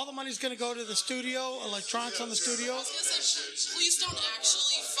so all the money's going to go to the studio, electronics on the studio. I was gonna say, please don't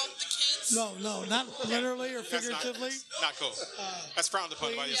actually fuck the kids. No, not literally or That's figuratively. not cool. That's frowned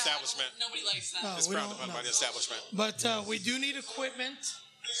upon by the Yeah, establishment. Nobody likes that. No, It's we frowned don't. upon No. by the establishment. But we do need equipment.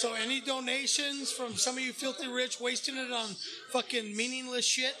 So any donations from some of you filthy rich wasting it on fucking meaningless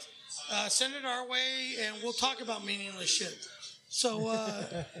shit, send it our way and we'll talk about meaningless shit. So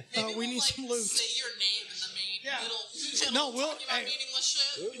Maybe we need we'll, some loot. Say your name in the main Yeah. little. No, we'll- talking about hey. meaningless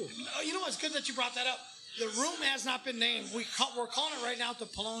shit. You know what's good that you brought that up? The room has not been named. We're calling it right now the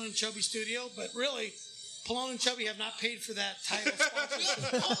Pelon and Chubby Studio, but really, Pelon and Chubby have not paid for that title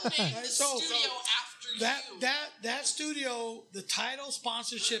sponsorship. We'll name the So- studio after you. That studio, the title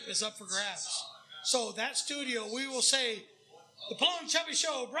sponsorship is up for grabs. So that studio, we will say, the Pelon and Chubby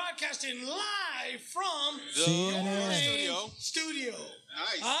Show, broadcasting live from CNN. studio.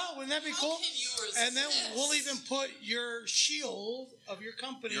 Nice. Wouldn't that be How cool? can you resist? And then we'll even put your shield of your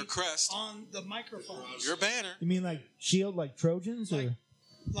company, Your crest. on the microphone, Your banner. You mean like shield, like Trojans, or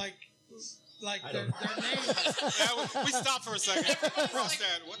like their name. Yeah, we stopped for a second. Cross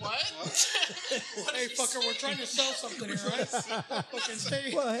that. What? Hey, fucker, we're trying to sell something here, right? Fucking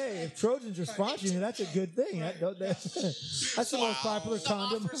stay. well, hey, if Trojans are sponsoring you, that's a good thing. That's the most popular The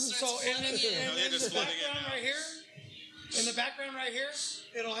condom. offer starts So in flooding in. they're the just flooding in background now. right here, in the background right here,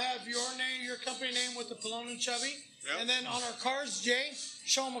 it'll have your name, your company name with the Pelon and Chubby. Yep. And then on our cards, Jay,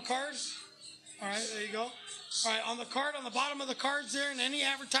 show them a card. All right, there you go. All right, on the card, on the bottom of the cards there, and any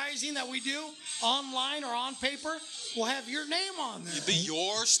advertising that we do online or on paper, we'll have your name on there. It'd be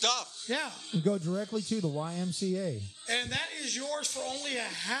your stuff. Yeah, You go directly to the YMCA. and that is yours for only A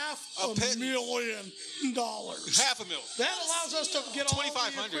 $500,000. $500,000. That allows us to get all the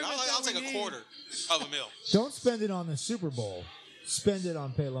 $2,500. equipment I'll that take we a need. quarter of a mil. Don't spend it on the Super Bowl. spend it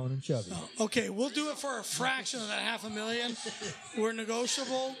on Pelone and Chubby. Okay, we'll do it for a fraction of that $500,000. We're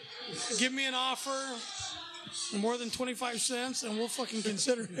negotiable. Give me an offer more than 25 cents, and we'll fucking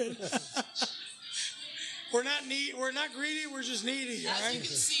consider it. We're not greedy. We're just needy. All As right. you can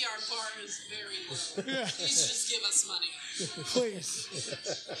see, our bar is very low. Yeah. Please just give us money. Please,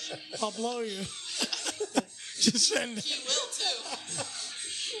 I'll blow you. Just send it. He will too.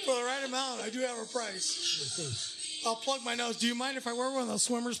 For the right amount. I do have a price. I'll plug my nose. Do you mind if I wear one of those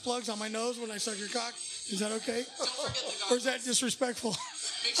swimmer's plugs on my nose when I suck your cock? Is that okay? Don't forget the goggles. Or is that disrespectful?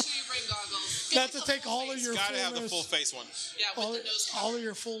 Make sure you bring goggles. Not to take all of your Gotta have the fullness. full face one. Yeah, with all, the nose all of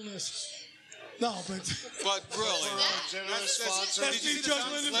your fullness. No, but But really, Generous sponsors. that's did you the see the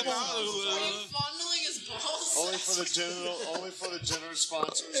judgment slip is out? Are you fondling his balls? Only for the generous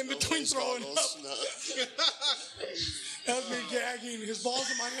sponsors. In between face throwing goggles. up. No. That's me gagging his balls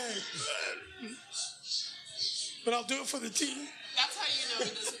in my head. But I'll do it for the team. That's how you know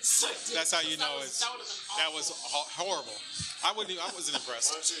he doesn't suck dick. That's how you know That it's- would have been awful. that was horrible. I wasn't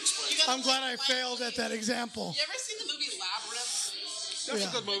impressed. Why don't you explain? You gotta I'm glad I like- failed at that example. You ever seen the movie Labyrinth? That's Yeah.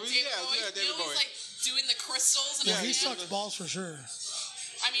 a good movie. David Yeah, Bowie? yeah, He David always Bowie. like doing the crystals and Yeah, his he hand. sucks balls for sure.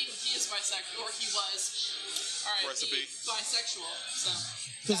 I mean, he is bisexual, or he was. All right, Recipe. bisexual. So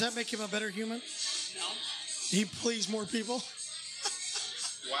Does that make him a better human? no. He please more people?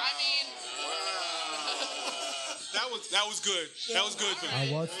 Wow. I mean, That was good. That was good. I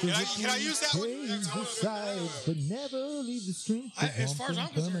watch the Can I use that one? change the sides, but never leave the stream. As far as I'm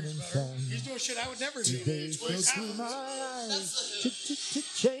concerned, he's better. He's doing shit I would never do. They go through my eyes,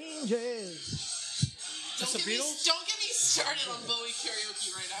 changes. That's the Beatles? Don't get me started on Bowie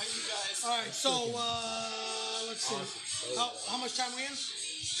karaoke right now, you guys. All right, so let's see. How much time we in? 10.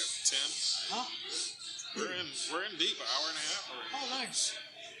 Huh? We're in deep, an hour and a half already. Oh, nice.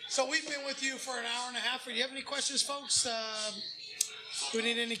 So we've been with you for an hour and a half. Do you have any questions, folks? Do we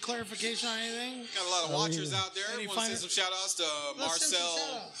need any clarification on anything? Got a lot of watchers out there. Any Want to final- send some shout outs to Let's send some Marcel.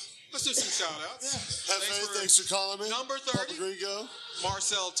 shout-outs. Let's do some shout outs. Thanks for calling me. Number 30. Rodrigo.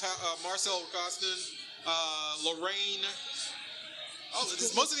 Marcel Costin, Lorraine. Oh,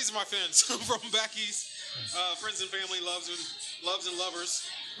 most of these are my friends from back east. Friends and family, loves and lovers.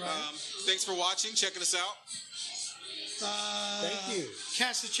 Right. Thanks for watching, checking us out. Thank you.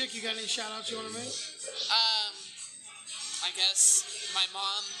 Cass the Chick, you got any shout outs you want to make? I guess my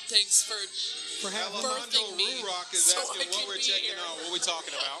mom, thanks for Alejandro birthing me. Rurock is so asking I what can we're be checking here. out, what we're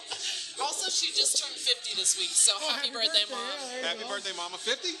talking about. Also, she just turned 50 this week, so Oh, happy birthday, Mom. Yeah, there you Happy go. birthday, Mama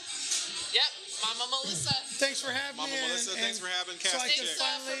 50. Yep, Mama Melissa. Thanks for having Mama me. Melissa, thanks for having Cass so I the can Chick. Thanks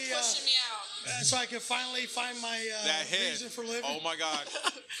for finally, pushing me out. so I can finally find my That head. reason for living. Oh my God.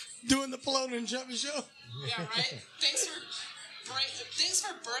 Doing the Pelone and Chubby show. Yeah, right? Thanks for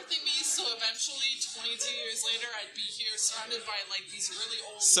birthing me, so eventually, 22 years later, I'd be here surrounded by like these really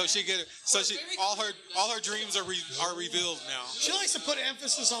old So men she get who are very all cool. her dreams are revealed now. She likes to put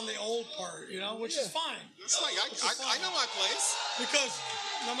emphasis on the old part, which is fine. It's like I know my place. Because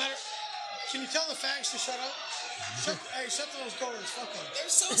no matter, can you tell the fags to shut up? Shut those doors. Fuck them. They're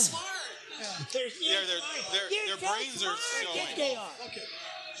so smart. Yeah, their brains are showing. Okay.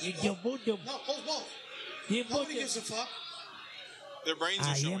 You No, close both. Nobody gives a fuck. Their brains are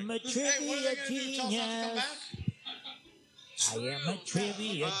I showing. am a Hey, what are they trivia gonna do? Tell us not to come genius. back? I am a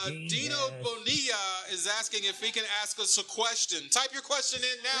trivia genius. Dino Bonilla is asking if he can ask us a question. Type your question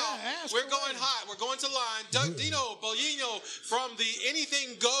in now. Yeah, ask We're away. going hot. We're going to line. Dino Bonilla from the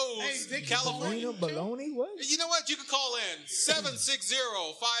Anything Goes Hey, they keep California. Marino Baloney? What? You know what? You can call in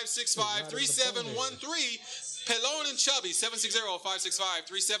 760-565-3713. Pelone and Chubby,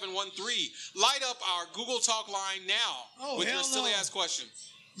 760-565-3713. Light up our Google Talk line now Oh, with your hell silly no. ass question.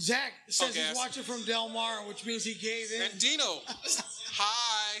 Zach says Okay, he's ask. watching from Del Mar, which means he gave in. And Dino,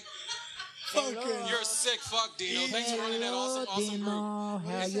 hi. Okay. You're a sick fuck, Dino. Thanks for running that awesome group. Dino,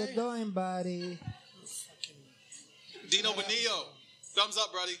 how you you say? doing, buddy? Dino Bonillo, thumbs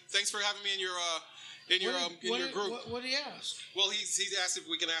up, buddy. Thanks for having me in your group. What did he ask? Well, he's asked if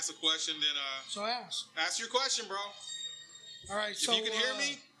we can ask a question. Then So ask. ask your question, bro. All right. If So you can hear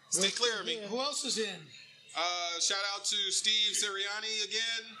me, stay clear of me. Who else is in? Shout out to Steve Sirianni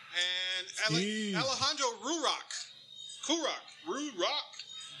again and Steve. Alejandro Rurock. Rurock.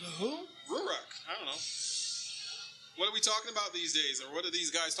 The who? Rurock. I don't know. What are we talking about these days, or what are these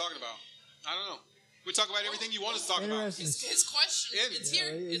guys talking about? I don't know. We talk about everything you want us to talk about. Interesting. His question. In. It's here.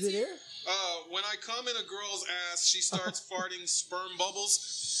 Is It's it here? When I come in a girl's ass, she starts farting sperm bubbles.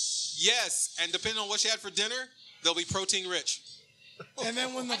 Yes, and depending on what she had for dinner, they'll be protein rich. And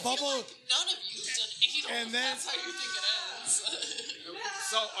then when the I feel bubble, like none of you have done anal. And then- That's how you think it ends.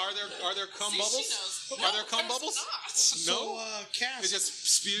 So are there cum See, bubbles? she knows. Are there cum there's bubbles? Not. So, Cass, It just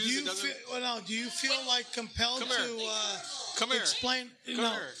spews. do you It doesn't. do you feel like compelled Come here. to Come here. explain? Come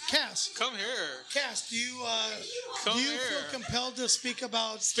no, here. Cass. Come here. Cass, do you Come feel here. compelled to speak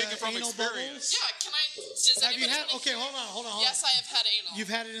about Speaking from anal experience. Yeah, can I? Does Have you anybody had? wanna Okay, hear? hold on. Yes, I have had anal. You've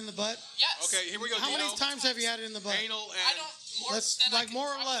had it in the butt. Yes. Okay, here we go. How many Dino. times have you had it in the butt? Anal I and don't. More Let's than I like can more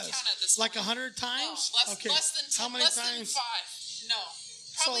or probably less, count at this like point. 100 No, times. less, Okay. less than How many less times? than 5. No,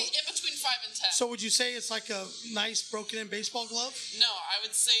 probably in between 5 and 10. So would you say it's like a nice broken-in baseball glove? No, I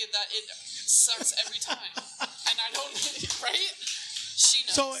would say that it sucks every time, and I don't. Right? She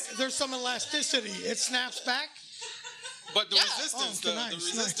knows. So there's some elasticity. It snaps back. but the Yeah. resistance, Oh, the nice,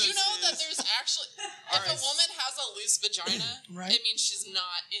 resistance. Do you know that is- there's actually, if Alright. a woman has a loose vagina, Right. it means she's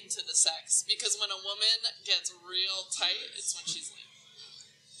not into the sex. Because when a woman gets real tight, it's when she's like,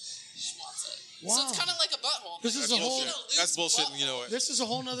 she wants it. So Wow. it's kind of like a butthole. This is If a you whole- get loose That's bullshit, and you know butthole- it. This is a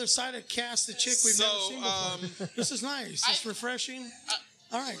whole nother side of Cass, the chick we've never So, seen before. This is nice. It's refreshing.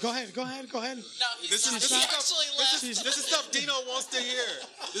 All right, go ahead. No, he's This not. is He stuff. actually This left. is stuff Dino wants to hear.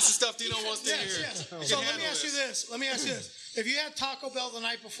 This is stuff Dino wants to Yes, hear. yes. He can So let me handle ask you this. If you had Taco Bell the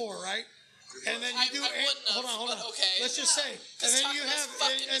night before, right? And then you I do wouldn't have, hold on. but okay. Let's just say, and then you Taco Bell's have,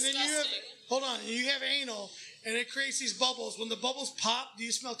 fucking and then you have, disgusting. hold on, you have anal, and it creates these bubbles. When the bubbles pop, do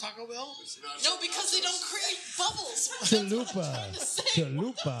you smell Taco Bell? No, because they don't create bubbles. Chalupa.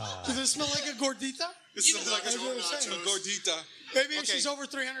 Chalupa. Does it smell like a gordita? This is like That's a what I'm saying. gordita. Maybe if Okay. she's over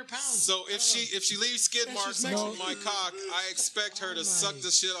 300 pounds. So if she leaves skid And marks she's on Mexican. my cock, I expect her to suck the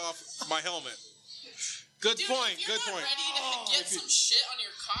shit off my helmet. Good Dude, point. if you're Good not point. ready to get some shit on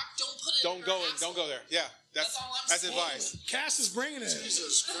your cock, don't put it in Don't your go in. asshole. Don't go there. Yeah, That's all I'm that's saying. advice. Cass is bringing it.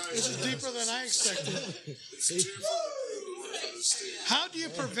 Jesus Christ. This is deeper than I expected. It's too fucking Steve. How do you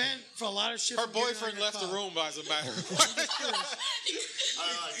prevent for a lot of shit? Her from getting on boyfriend your left the cock? room, as a matter.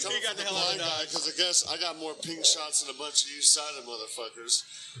 He got the hell out of Dodge. because I guess I got more pink shots than a bunch of you sided motherfuckers.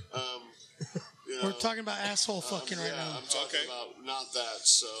 You know, We're talking about asshole fucking right yeah, now. I'm talking Okay. about not that.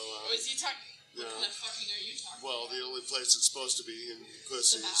 So, Oh, is he talking? What Yeah. kind of fucking are you talking well, the only place it's supposed to be in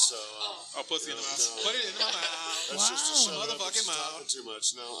pussy. So, Oh, pussy in the mouth. No. Put it in my mouth. that's just to shut up if Motherfucking she's mouth. talking too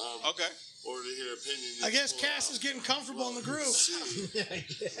much. No, Okay. or to hear opinion. you I guess pull Cass out. is getting comfortable in the group. See,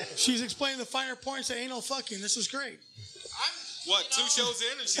 She's explaining the finer points of anal fucking. This is great. What? You know- 2 shows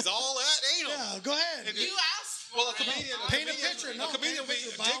in and she's all at anal. Yeah, go ahead. You asked for Well, a it. comedian. Paint a picture. No, a comedian paint a will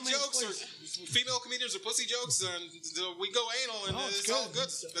picture. be By all dick means, jokes or please. female comedians or pussy jokes, and we go anal, and Oh, it's it's all good.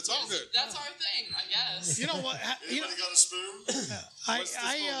 good. It's all good. That's our thing, I guess. You know what? You know, anybody got a spoon? What's the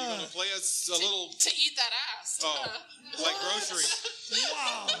spoon? You gonna play us a little? To eat that ass. Oh, like grocery.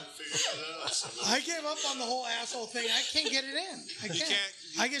 wow. Figure it out. So, I gave up on the whole asshole thing. I can't get it in. I can't. can't-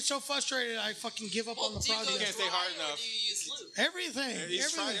 I get so frustrated. I fucking give up on the do you go project. can't stay dry hard or enough. do you use lube? Everything.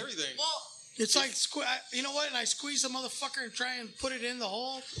 He's tried everything. Well, It's like you know what? And I squeeze the motherfucker and try and put it in the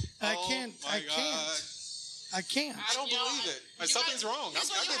hole. I Oh, can't. my I can't. I can't. I don't You know, believe it. you Something's got- wrong. here's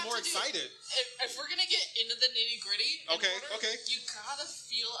what I you get have more to do. excited. If we're gonna get into the nitty gritty, Okay. you gotta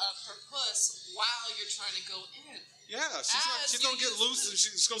feel up her puss while you're trying to go in. Yeah, she's gonna get loose and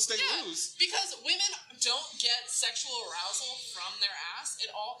she's gonna stay Yeah, loose. because women don't get sexual arousal from their ass. It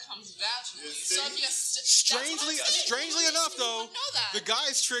all comes vaginally. You So if think? you Strangely enough, though, the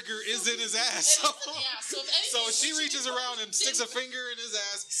guy's trigger is in his ass. It is in the ass. So if anything, So if she we should be reaches putting around and sticks a things- finger in his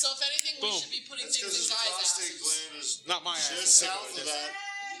ass, So if anything, Boom. we should be putting That's things because in his guys' prostate asses. gland is not my ass. just south of that.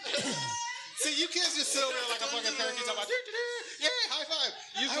 See, you can't just sit over there like a fucking turkey talking about, yeah, high five.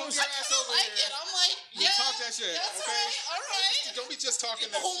 You I go was- your I ass kinda over like here. it. I'm like, You yeah, talk that shit, That's okay? right. All right. Don't be just talking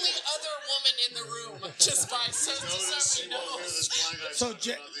The that only shit. other woman in the room, just by sense of Notice you somebody won't hear knows. this blind guy So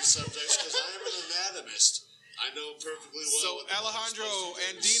talking about these subjects because I am an anatomist. I know perfectly well. So what the body's Alejandro supposed to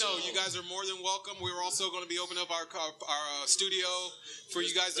and do, Dino, so- you guys are more than welcome. We're also going to be opening up our studio for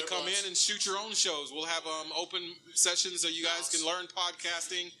you guys to come in and shoot your own shows. We'll have open sessions so you guys can learn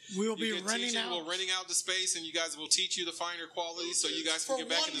podcasting. We will You be can renting teach it. out. We're renting out the space, and you guys will teach you the finer qualities so you guys For can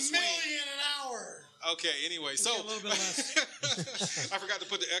get back in the $1 swing. million an hour. Okay, anyway, so a little bit less. I forgot to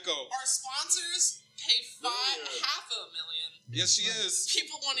put the echo. Our sponsors pay $500,000. Yes, she is,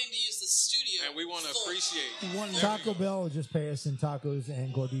 People wanting to use the studio. and we want to full. appreciate. One Taco Bell will just pay us in tacos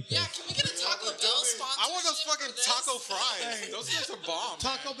and gorditas. Yeah, can we get a Taco Bell sponsorship? I want those fucking for this? taco fries. Hey. Those things are bomb.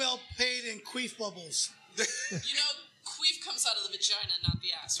 Taco Bell paid in queef bubbles. You know, queef comes out of the vagina, not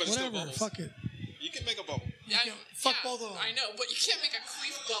the ass. But it's still Whatever. bubbles. Fuck it. You can make a bubble. Fuck both of them. I know, but you can't make a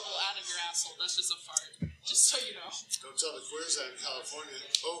queef bubble out of your asshole. That's just a fart. Just so you know. Don't tell the queers that in California.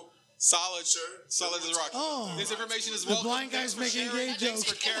 Oh, Solid. Sure. Solid as a rock. Oh. This information is The welcome. blind guy's Thanks for making sharing. gay Thanks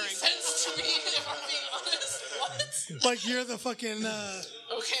jokes. for caring. Sense to me, if I'm being honest. What? Like you're the fucking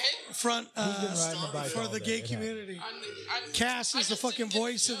Okay. front He's been riding a bike for all the day. gay It community. I'm Cass I is the just fucking didn't get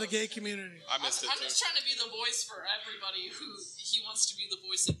voice of the jokes. gay community. I missed it I'm too. just trying to be the voice for everybody who he wants to be the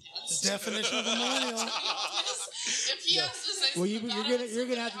voice against. Definition of a millennial. If he has to say Well, something bad you're about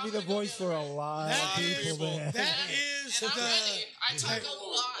gonna have to be somebody, the I'm gonna voice go for get a lot That of is- people. Man. That is And I'm ready. I the talk a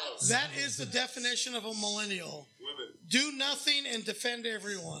lot. that is the definition of a millennial. Women. Do nothing and defend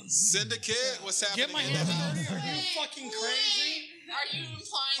everyone. Syndicate, what's happening? Get my in hands the dirty. house? Are you fucking crazy? Are you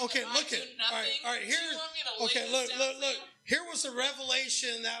implying Okay, that look I at do nothing? all right. Do Here, you want me to lay okay, this look, down look, for look. you? Here was the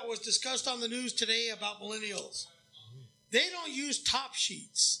revelation that was discussed on the news today about millennials. They don't use top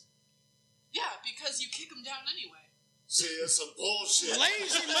sheets. Yeah, because you kick them down anyway. See, it's some bullshit.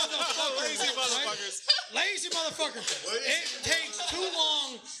 Lazy motherfuckers. Lazy right? motherfuckers. Lazy motherfuckers. It takes too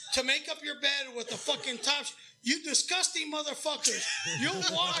long to make up your bed with the fucking top sheet. You disgusting motherfuckers. You'll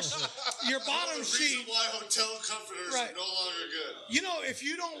wash your bottom The sheet. reason why hotel comforters Right. are no longer good. You know, if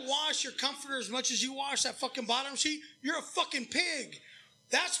you don't wash your comforter as much as you wash that fucking bottom sheet, you're a fucking pig.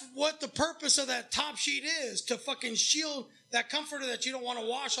 That's what the purpose of that top sheet is, to fucking shield that comforter that you don't want to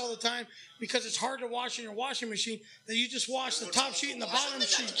wash all the time because it's hard to wash in your washing machine, that you just wash the top sheet and the I don't bottom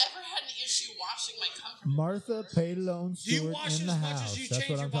think sheet. I've ever had an issue washing my comforter. Martha Paylone Do you Stewart wash in as the much house. as you That's change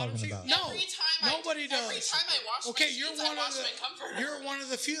what your I'm bottom talking sheet? about. No, nobody does. Every time I wash Okay, my sheets, I wash my comforter. you're one of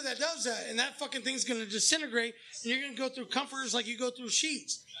the few that does that, and that fucking thing's gonna disintegrate, and you're gonna go through comforters like you go through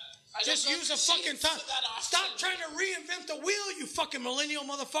sheets. I Just don't go use a through fucking sheets top. that often. Stop trying to reinvent the wheel, you fucking millennial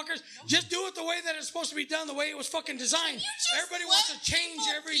motherfuckers. Just do it the way that it's supposed to be done, the way it was fucking designed. You just Everybody wants to let change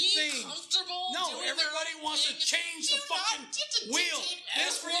people everything. Be comfortable No, doing their everybody own wants to thing. change the Do not fucking get to wheel. dictate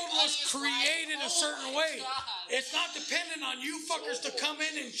This world was everybody's created life. a certain Oh my way. God. It's not dependent on you fuckers to come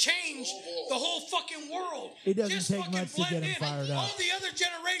in and change the whole fucking world. It doesn't Just take fucking much to blend get 'em in. fired up. All the other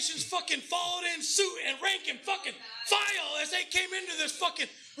generations fucking followed in suit and rank and fucking file as they came into this fucking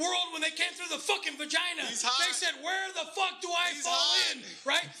world when they came through the fucking vagina. He's hot. They said, "Where the fuck do I He's fall hot. in?"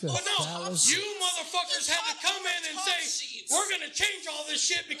 Right? a But no, fallacy. you motherfuckers had to come in and Top say, sheets. "We're going to change all this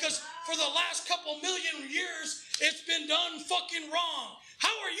shit because for the last couple million years, it's been done fucking wrong."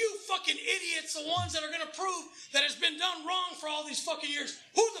 How are you fucking idiots the ones that are going to prove that it's been done wrong for all these fucking years?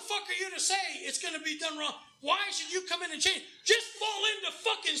 Who the fuck are you to say it's going to be done wrong? Why should you come in and change? Just fall in the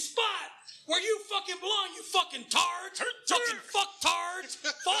fucking spot where you fucking belong, you fucking tards. Fucking fuck tards.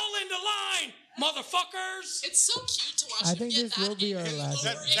 Fall into line, motherfuckers. It's so cute to watch I him think get this that will be our angry last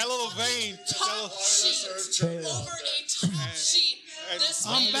over one. a That little fucking vein. top sheet. Taylor. Over a top sheet. This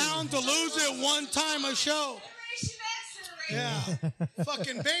I'm man- bound to lose it one time a show. Yeah.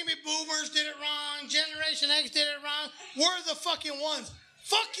 Fucking baby boomers did it wrong. Generation X did it wrong. We're the fucking ones.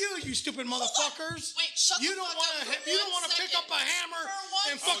 Fuck you, you stupid motherfuckers. Wait, shut You the don't fuck want up to. for You don't one want to pick second. up a hammer For one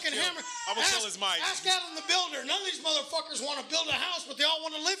and fucking kill- hammer. I'm gonna kill his mic. Ask Adam the Builder. None of these motherfuckers want to build a house, but they all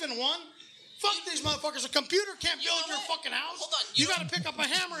want to live in one. Fuck these motherfuckers. A computer can't You build know your what? fucking house. Hold on. You got to pick up a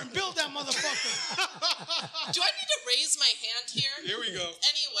hammer and build that motherfucker. Do I need to raise my hand here? Here we go.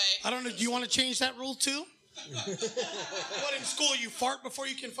 Anyway, I don't know. Do you want to change that rule too? What, in school you fart before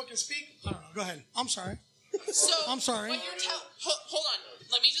you can fucking speak? I don't know. Go ahead. I'm sorry. so I'm sorry. What you're hold on.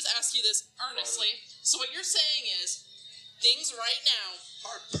 Let me just ask you this earnestly. So what you're saying is, things right now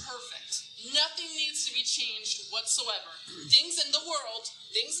are perfect. Nothing needs to be changed whatsoever. Things in the world,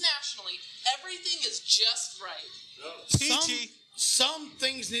 things nationally, everything is just right. Peachy. Some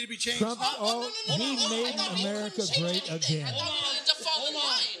things need to be changed. Trump, Not- oh, no, he no, made I thought we America couldn't change great anything. again. I thought we wanted to fall in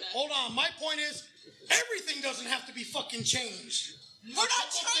line. Hold on. My point is, everything doesn't have to be fucking changed. We're not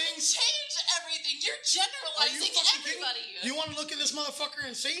couple trying things- to change everything. You're Are you generalizing fucking kidding? everybody. You want to look at this motherfucker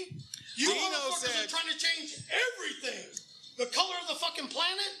and see? You Dino motherfuckers said- are trying to change everything. The color of the fucking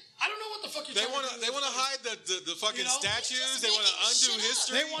planet? I don't know what the fuck you're They trying want to do. to. They want to hide the fucking You know? statues. Just They want to making undo shit up.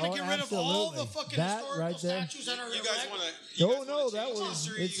 history. They want to Oh, get rid of all the absolutely. fucking That historical right there. statues that are You guys erect. want to. No, no, that was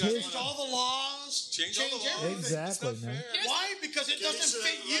history. it's You guys his. Change all the laws. Change all the laws. everything. Exactly, It's not man. fair. Why? Because it doesn't Jason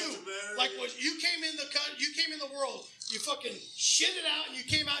fit you. Legendary. Like what you came in you came in the world. You fucking shit it out, and you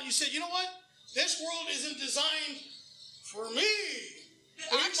came out and you said, you know what? This world isn't designed for me.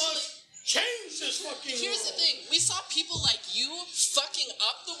 We Actually- must change this fucking Here's world. the thing. We saw people like you fucking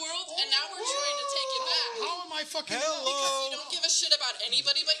up the world, and now we're trying to take it back. How am I fucking? Hello. Because you don't give a shit about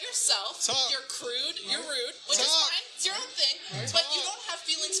anybody but yourself. Talk. You're crude, you're rude, which is Talk. fine. It's your own thing. But you don't have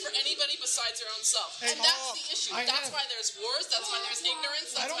feelings for anybody besides your own self. Hey, And that's talk. the issue. I That's have- why there's wars. That's why there's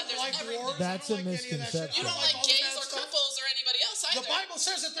ignorance. I That's why don't there's like everything. wars. That's I don't a like any of that shit. misconception. You don't I like all the gays bad or stuff. cripples or anybody else The either. Bible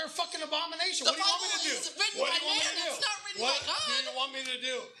says that they're fucking abomination. The What do you want Bible me to do? is written What by do you want me man. to do? It's not written What by God. do you want me to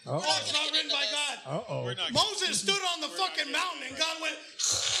do? Oh. Oh, it's not written by God. Uh-oh. We're not. Moses stood on the fucking mountain and God went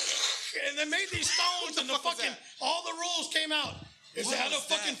and they made these stones and the fuck was fucking that? all the rules came out. Is What that a was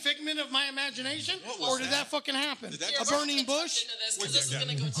fucking that? figment of my imagination? What was Or did that that? fucking happen? Did that A just- burning bush? Because this is going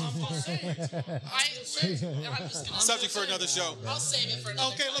to go too far. I'm just gonna Subject for another show. I'll save it for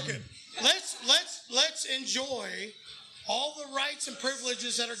another Okay, time. look at let's enjoy all the rights and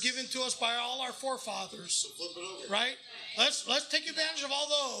privileges that are given to us by all our forefathers. Flip it over. Right? Let's take advantage of all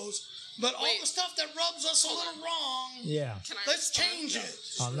those, but all Wait. the stuff that rubs us a little wrong, Yeah. Can I let's respond? change it.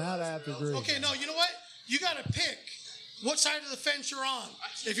 On that, I have to agree. Okay, no, you know what? You got to pick what side of the fence you're on.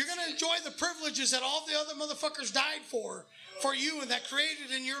 If you're going to enjoy the privileges that all the other motherfuckers died for you and that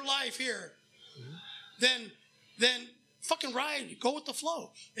created in your life here, then fucking ride, go with the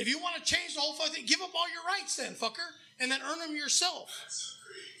flow. If you want to change the whole fucking thing, give up all your rights then, fucker, and then earn them yourself.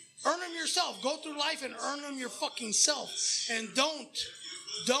 Earn them yourself. Go through life and earn them your fucking self. And don't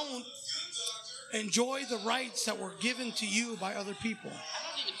enjoy the rights that were given to you by other people. I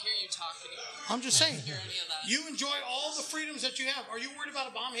don't even hear you talking. I'm just saying. Hear any of that. You enjoy all the freedoms that you have. Are you worried about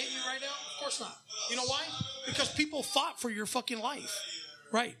a bomb hitting you right now? Of course not. You know why? Because people fought for your fucking life.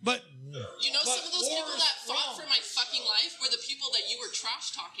 Right. But You know, some of those people war's that fought wrong. for my fucking life were the people that you were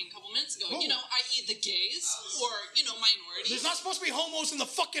trash talking a couple minutes ago. Who? You know, i.e. the gays or, minorities. there's not supposed to be homos in the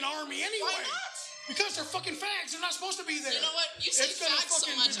fucking army anyway. Why not? Because they're fucking fags. They're not supposed to be there. You know what? You say It's gonna facts so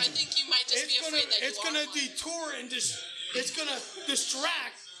fucking- much, I think you might just be afraid that it's you gonna are one. detour and it's gonna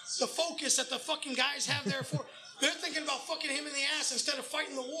distract the focus that the fucking guys have there for. They're thinking about fucking him in the ass instead of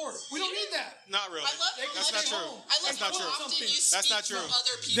fighting the war. We don't need that. Not really. I love They how can That's stay not true. home. I love That's not how true. often you That's speak not true. for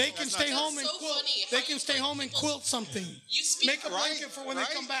other people. They can That's stay not home true. and So quilt. funny They how can you stay bring home and people's- quilt something. You speak Make a for- blanket for when they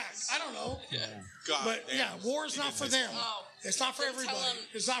Right? come back. I don't know. God But damn. yeah, war is not for them. Oh. It's not for Then tell everybody. them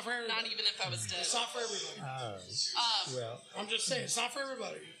It's not for Not everybody. even if I was dead. It's not for everybody. Well, I'm just saying, it's not for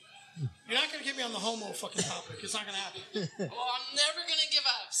everybody. You're not gonna get me on the homo fucking topic. It's not gonna happen. Well, I'm never gonna give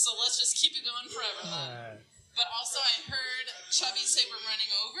up, so let's just keep it going forever then. But also, I heard Chubby say we're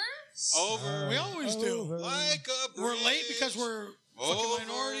running over. Over. We always do. over Like a We're late bridge because we're over fucking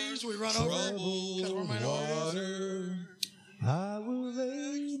minorities. We run over because we're minorities. I will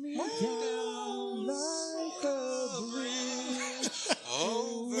lay me down like a bridge.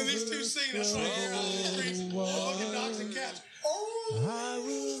 When these two sing, that's what I hear out in the streets. The fucking dogs and cats. I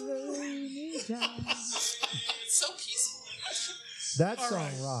will lay me down. It's so peaceful. That All song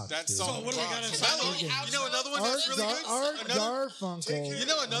right. rocks. That dude. song. So what do we got rocks. inside? Metal. You know another one that's really good? Art Another, Garfunkel. you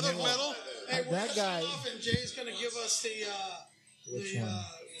know another metal? Hey, we're That gonna guy- sign off, and Jay's gonna give us Which one?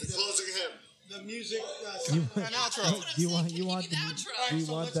 Closing him. the music. An outro. Do you want? Can You give want? me the The, outro. All do you right,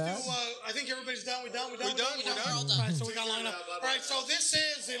 so want let's that? do. I think everybody's done. We're done. We're done. All right, so we got lined up. All right, so this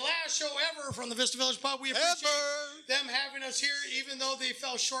is the last show ever from the Vista Village Pub. We appreciate Ever. them having us here, even though they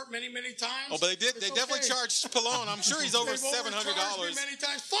fell short many, many times. Oh, but they did. It's They definitely okay. charged Pallone. I'm sure he's over They've overcharged me $700. many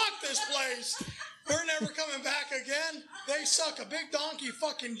times. Fuck this place. We're never coming back again. They suck a big donkey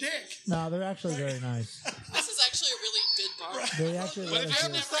fucking dick. No, they're actually very nice. This is actually a really good bar. They actually. But if you let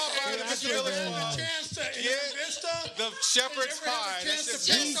ever us stop by the actually Village very Have a nice. chance to in Yeah. Vista. The If shepherd's you ever have pie. a chance That's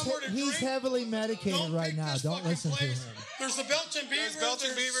to just pick somewhere to He's drink, heavily medicated don't right pick now. this Don't fucking listen to place. him. There's the Belgian Beaver. There's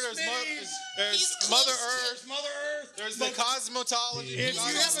Belgian Beaver. There's Smitty's, He's Mother close to- Earth. there's Mother Earth. There's the But cosmetology. if you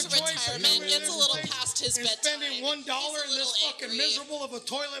have Close a to choice retirement, of coming gets to a little this place past his and bedtime. spending $1 He's a in this little fucking angry. miserable of a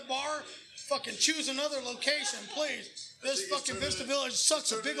toilet bar, fucking choose another location, please. This fucking Vista Village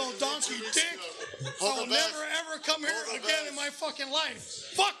sucks a big old donkey dick. I will never ever come here again in my fucking life.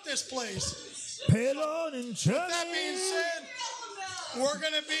 Fuck this place. Pelon and Chubby. That being said, we're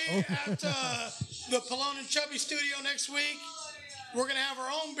gonna be at the Pallone and Chubby studio next week. We're gonna have our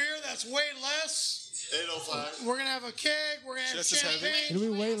own beer that's way less. 805. We're gonna have a keg. We're gonna have Just as heavy. champagne. It'll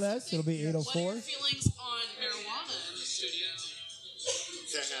be way less. It'll be What are 804. your feelings on marijuana in the studio?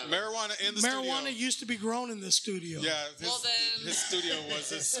 Can't have it. Marijuana in the Marijuana studio. used to be grown in this studio. Yeah, Well, then- his studio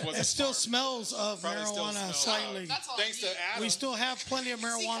was It a still farm. smells of Probably still marijuana smells. slightly. That's all Thanks I need. to Adam. We still have plenty of See,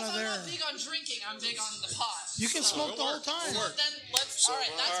 'cause marijuana I'm there. not big on drinking. I'm big on the pot. You can So- smoke the whole work. time. It'll work. Then let's. All right,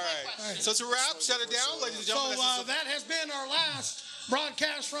 that's All my right. question. So it's a wrap. Shut it down, ladies and gentlemen. So This is that has been our last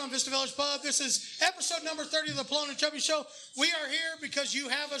broadcast from Vista Village Pub. This is episode number 30 of the Pallone and Chubby Show. We are here because you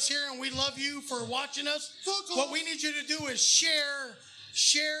have us here and we love you for watching us. What we need you to do is share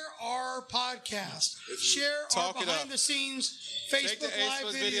our podcast. Share Talk our it up. behind the scenes Take Facebook the Live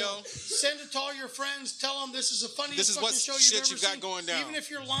Facebook video. video. Send it to all your friends. Tell them this is the funniest This is fucking what show shit you've ever you've got seen. going down. Even if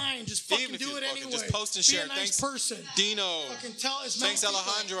you're lying, just fucking Even if do you're it fucking- anyway. just post and share. Be a nice Thanks, person. Dino. Fucking tell as Thanks, many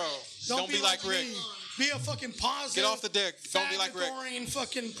people. Alejandro. Don't be like Rick. me. Be a fucking positive. Get off the dick. Don't be like Rick. faggotorian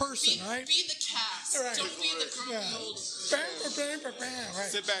fucking person, right? Be the cast. Right. Don't be the grumpy Yeah. old. Right.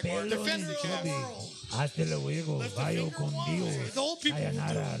 Sit back, Mark. Defender of the world. Hasta luego. Lift the Vayo finger con wide. Dios. The old people will do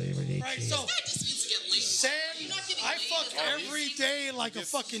Sayonara, it. arrivederci. Right, so That just means to get laid. Sam, You're not getting I laid, fuck it's not every easy. day like a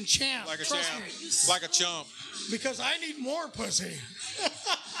fucking champ. Like a Trust champ. me. Like a chump. Because I need more pussy.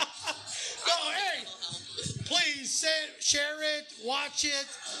 No, hey, please share it, watch it.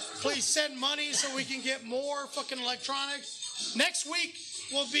 Please send money so we can get more fucking electronics. Next week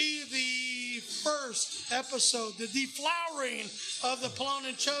will be the first episode, the deflowering of the Pallone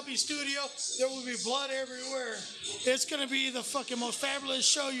and Chubby studio. There will be blood everywhere. It's going to be the fucking most fabulous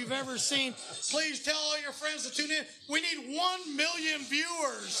show you've ever seen. Please tell all your friends to tune in. We need 1 million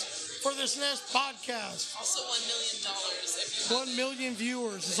viewers for this next podcast. Also, $1 million if you 1 million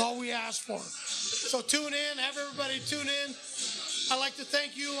viewers is all we ask for. So tune in. Have everybody tune in. I'd like to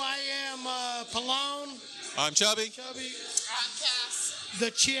thank you. I am Pallone, I'm Chubby. Chubby, Cass,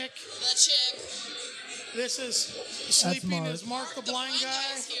 the chick. the chick. This is Sleeping Mark. as Mark the Blind Guy.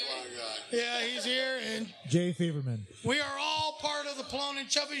 guy's here. Yeah, he's here. And Jay Faberman. we are all part of the Pallone and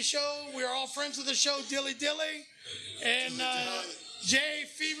Chubby show. We are all friends of the show, Dilly Dilly. And Jay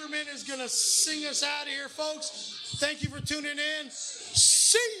Feverman is going to sing us out of here, folks. Thank you for tuning in.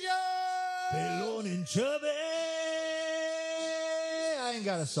 See ya! Pelón and Chubby. I ain't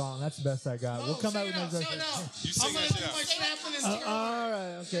got a song. That's the best I got. We'll come out with another. No. You I'm sing going that to do shit my out. snapping and tear. All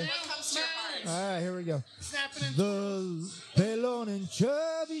right. Okay. What comes to your heart? All right. Here we go. Snapping and The Pelón and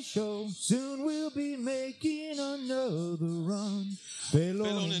Chubby Show. Soon we'll be making another run.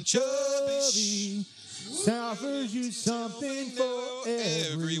 Pelón and Chubby offers you something for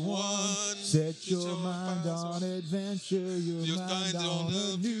everyone. Set your mind on adventure. Your mind on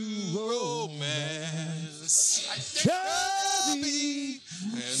a new romance. Chubby,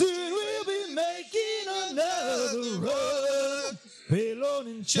 soon we'll be making another run. Pelón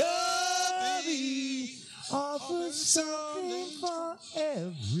and Chubby offers something for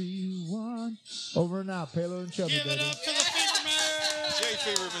everyone. Over and out, Pelón and Chubby. give it baby. up to the Feverman. Jay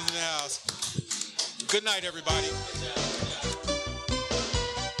Faberman's in the house. Good night, everybody.